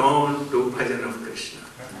who don't do bhajan of Krishna.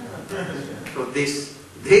 So this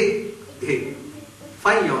dhik, dhik,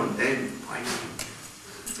 fie on them, fie.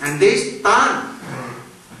 And this tan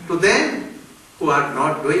to them who are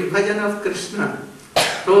not doing bhajan of Krishna.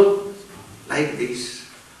 So like this,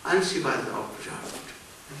 and she was observed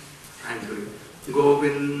and doing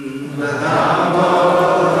Govinda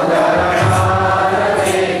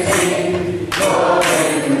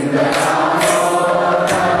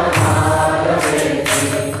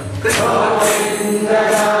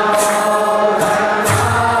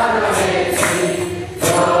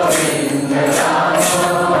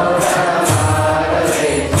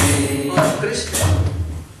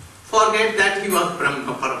forget that he was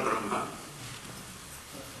Brahma, Parabrahma.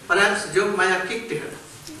 Perhaps Jogmaya kicked her,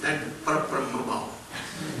 that Parabrahma vow.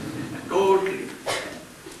 Totally.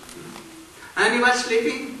 And he was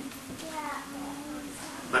sleeping.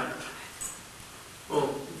 But,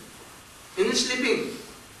 in sleeping,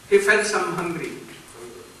 he felt some hungry.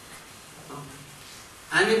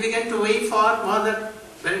 And he began to wait for mother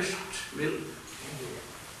breast milk.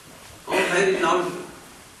 Oh, very loud.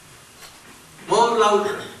 More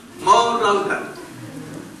louder. More louder.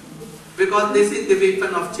 Because this is the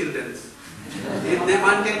weapon of children. If they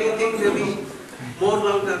want anything, they will more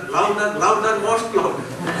louder, louder, louder, most louder.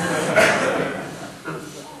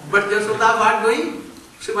 But Jashoda what doing?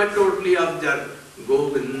 She was totally observed.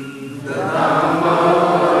 Govinda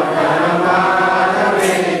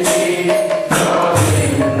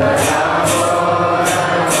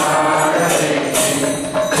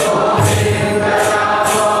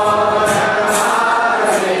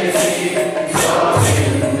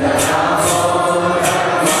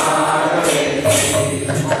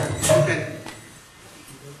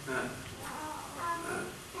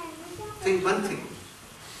think one thing.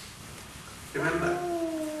 Remember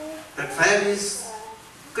that where is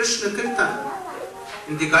Krishna Kirtan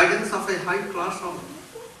in the guidance of a high class of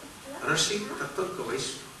Rashik Tattva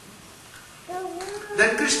Vaishnava.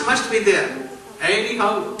 Then Krishna must be there.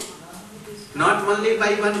 Anyhow, not only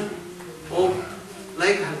by one,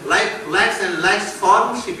 like lakhs and lakhs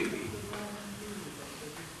forms he will be.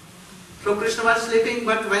 So Krishna was sleeping,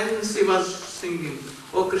 but when she was singing,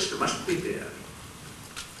 Krishna must be there.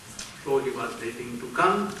 So he was waiting to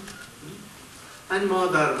come. And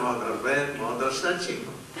mother, where mother searching?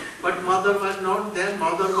 But mother was not there,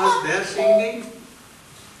 mother was there singing.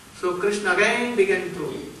 So Krishna again began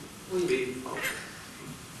to weep out.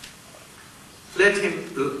 let him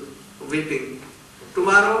do weeping.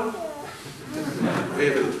 Tomorrow, we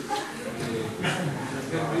will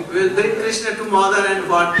bring Krishna to mother and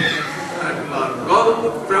what? Tomorrow.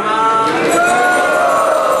 Go, Brahma!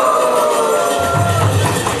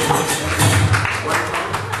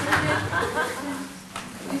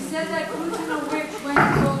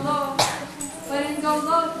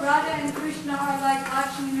 Radha and Krishna are like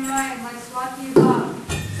Lakshmi and Narayan, like Swati and Bob.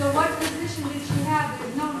 So what position did she have?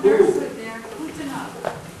 There's no nursehood there. Putana.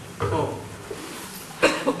 Oh.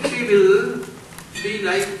 She will be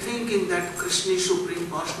like thinking that Krishna is Supreme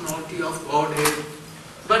Personality of Godhead,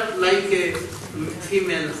 but like a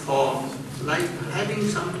female form, like having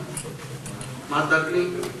some motherly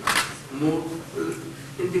mood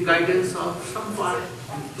in the guidance of some part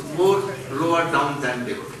more lower down than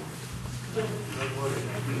devotee.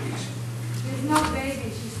 There's no baby.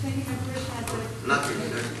 She's thinking of Krishna as a... Nothing.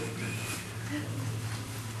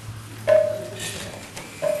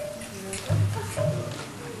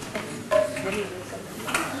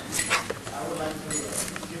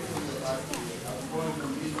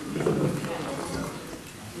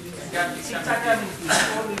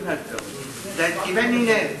 That even in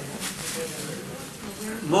a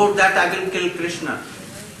mode that I will kill Krishna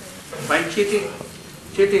by cheating.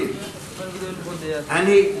 And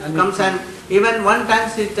he comes and even one time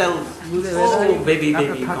he tells, oh baby,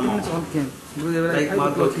 come on. Like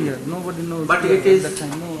Madhuri. Nobody knows. But it is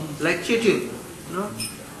like cheating. No?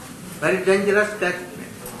 Very dangerous that.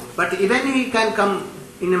 But even he can come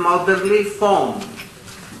in a motherly form.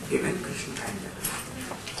 Even Krishna can.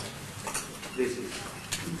 This is.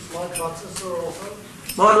 Like Vatsasur also?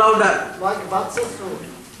 More louder. Like Vatsasur.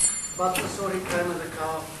 Vatsasur, he came as a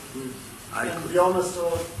calf. And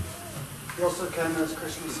Vyomasur, he also came as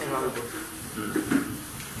Krishna's son.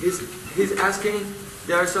 He's asking,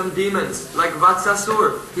 there are some demons, like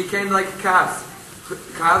Vatsasur, he came like a calf.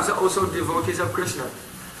 Calves are also devotees of Krishna.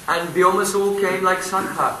 And Vyomasur came like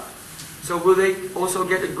Sankha. So will they also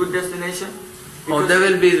get a good destination? Or they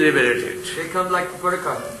will be liberated. They come like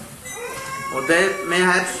Puraka. Or they may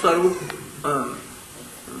have Swarup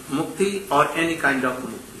Mukti or any kind of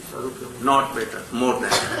Mukti. Not better, more than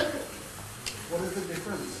that. What is the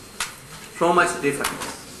difference? So much difference.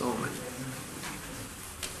 So much.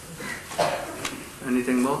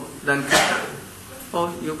 Anything more? Then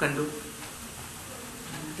oh, you can do.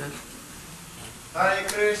 Yes. Hare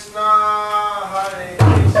Krishna, Hare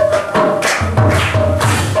Krishna.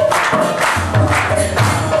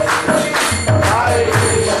 Hare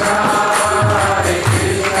Krishna.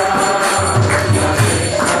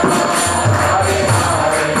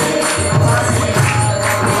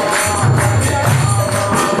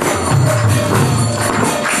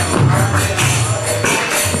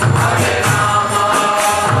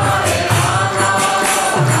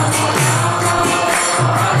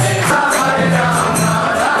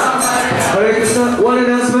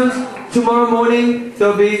 Tomorrow morning there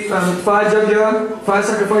will be fire yajna, fire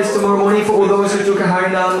sacrifice tomorrow morning for all those who took a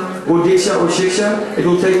Harinam or Diksha or Shiksha. It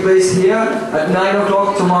will take place here at 9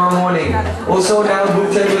 o'clock tomorrow morning. Also now the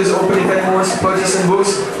book table is open if anyone wants to purchase some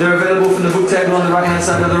books. They're available from the book table on the right hand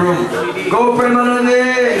side of the room. Go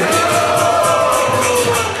Premanande!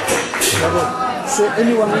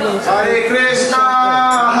 Hare Krishna,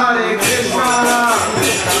 Hare Krishna,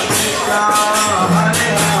 Krishna Krishna.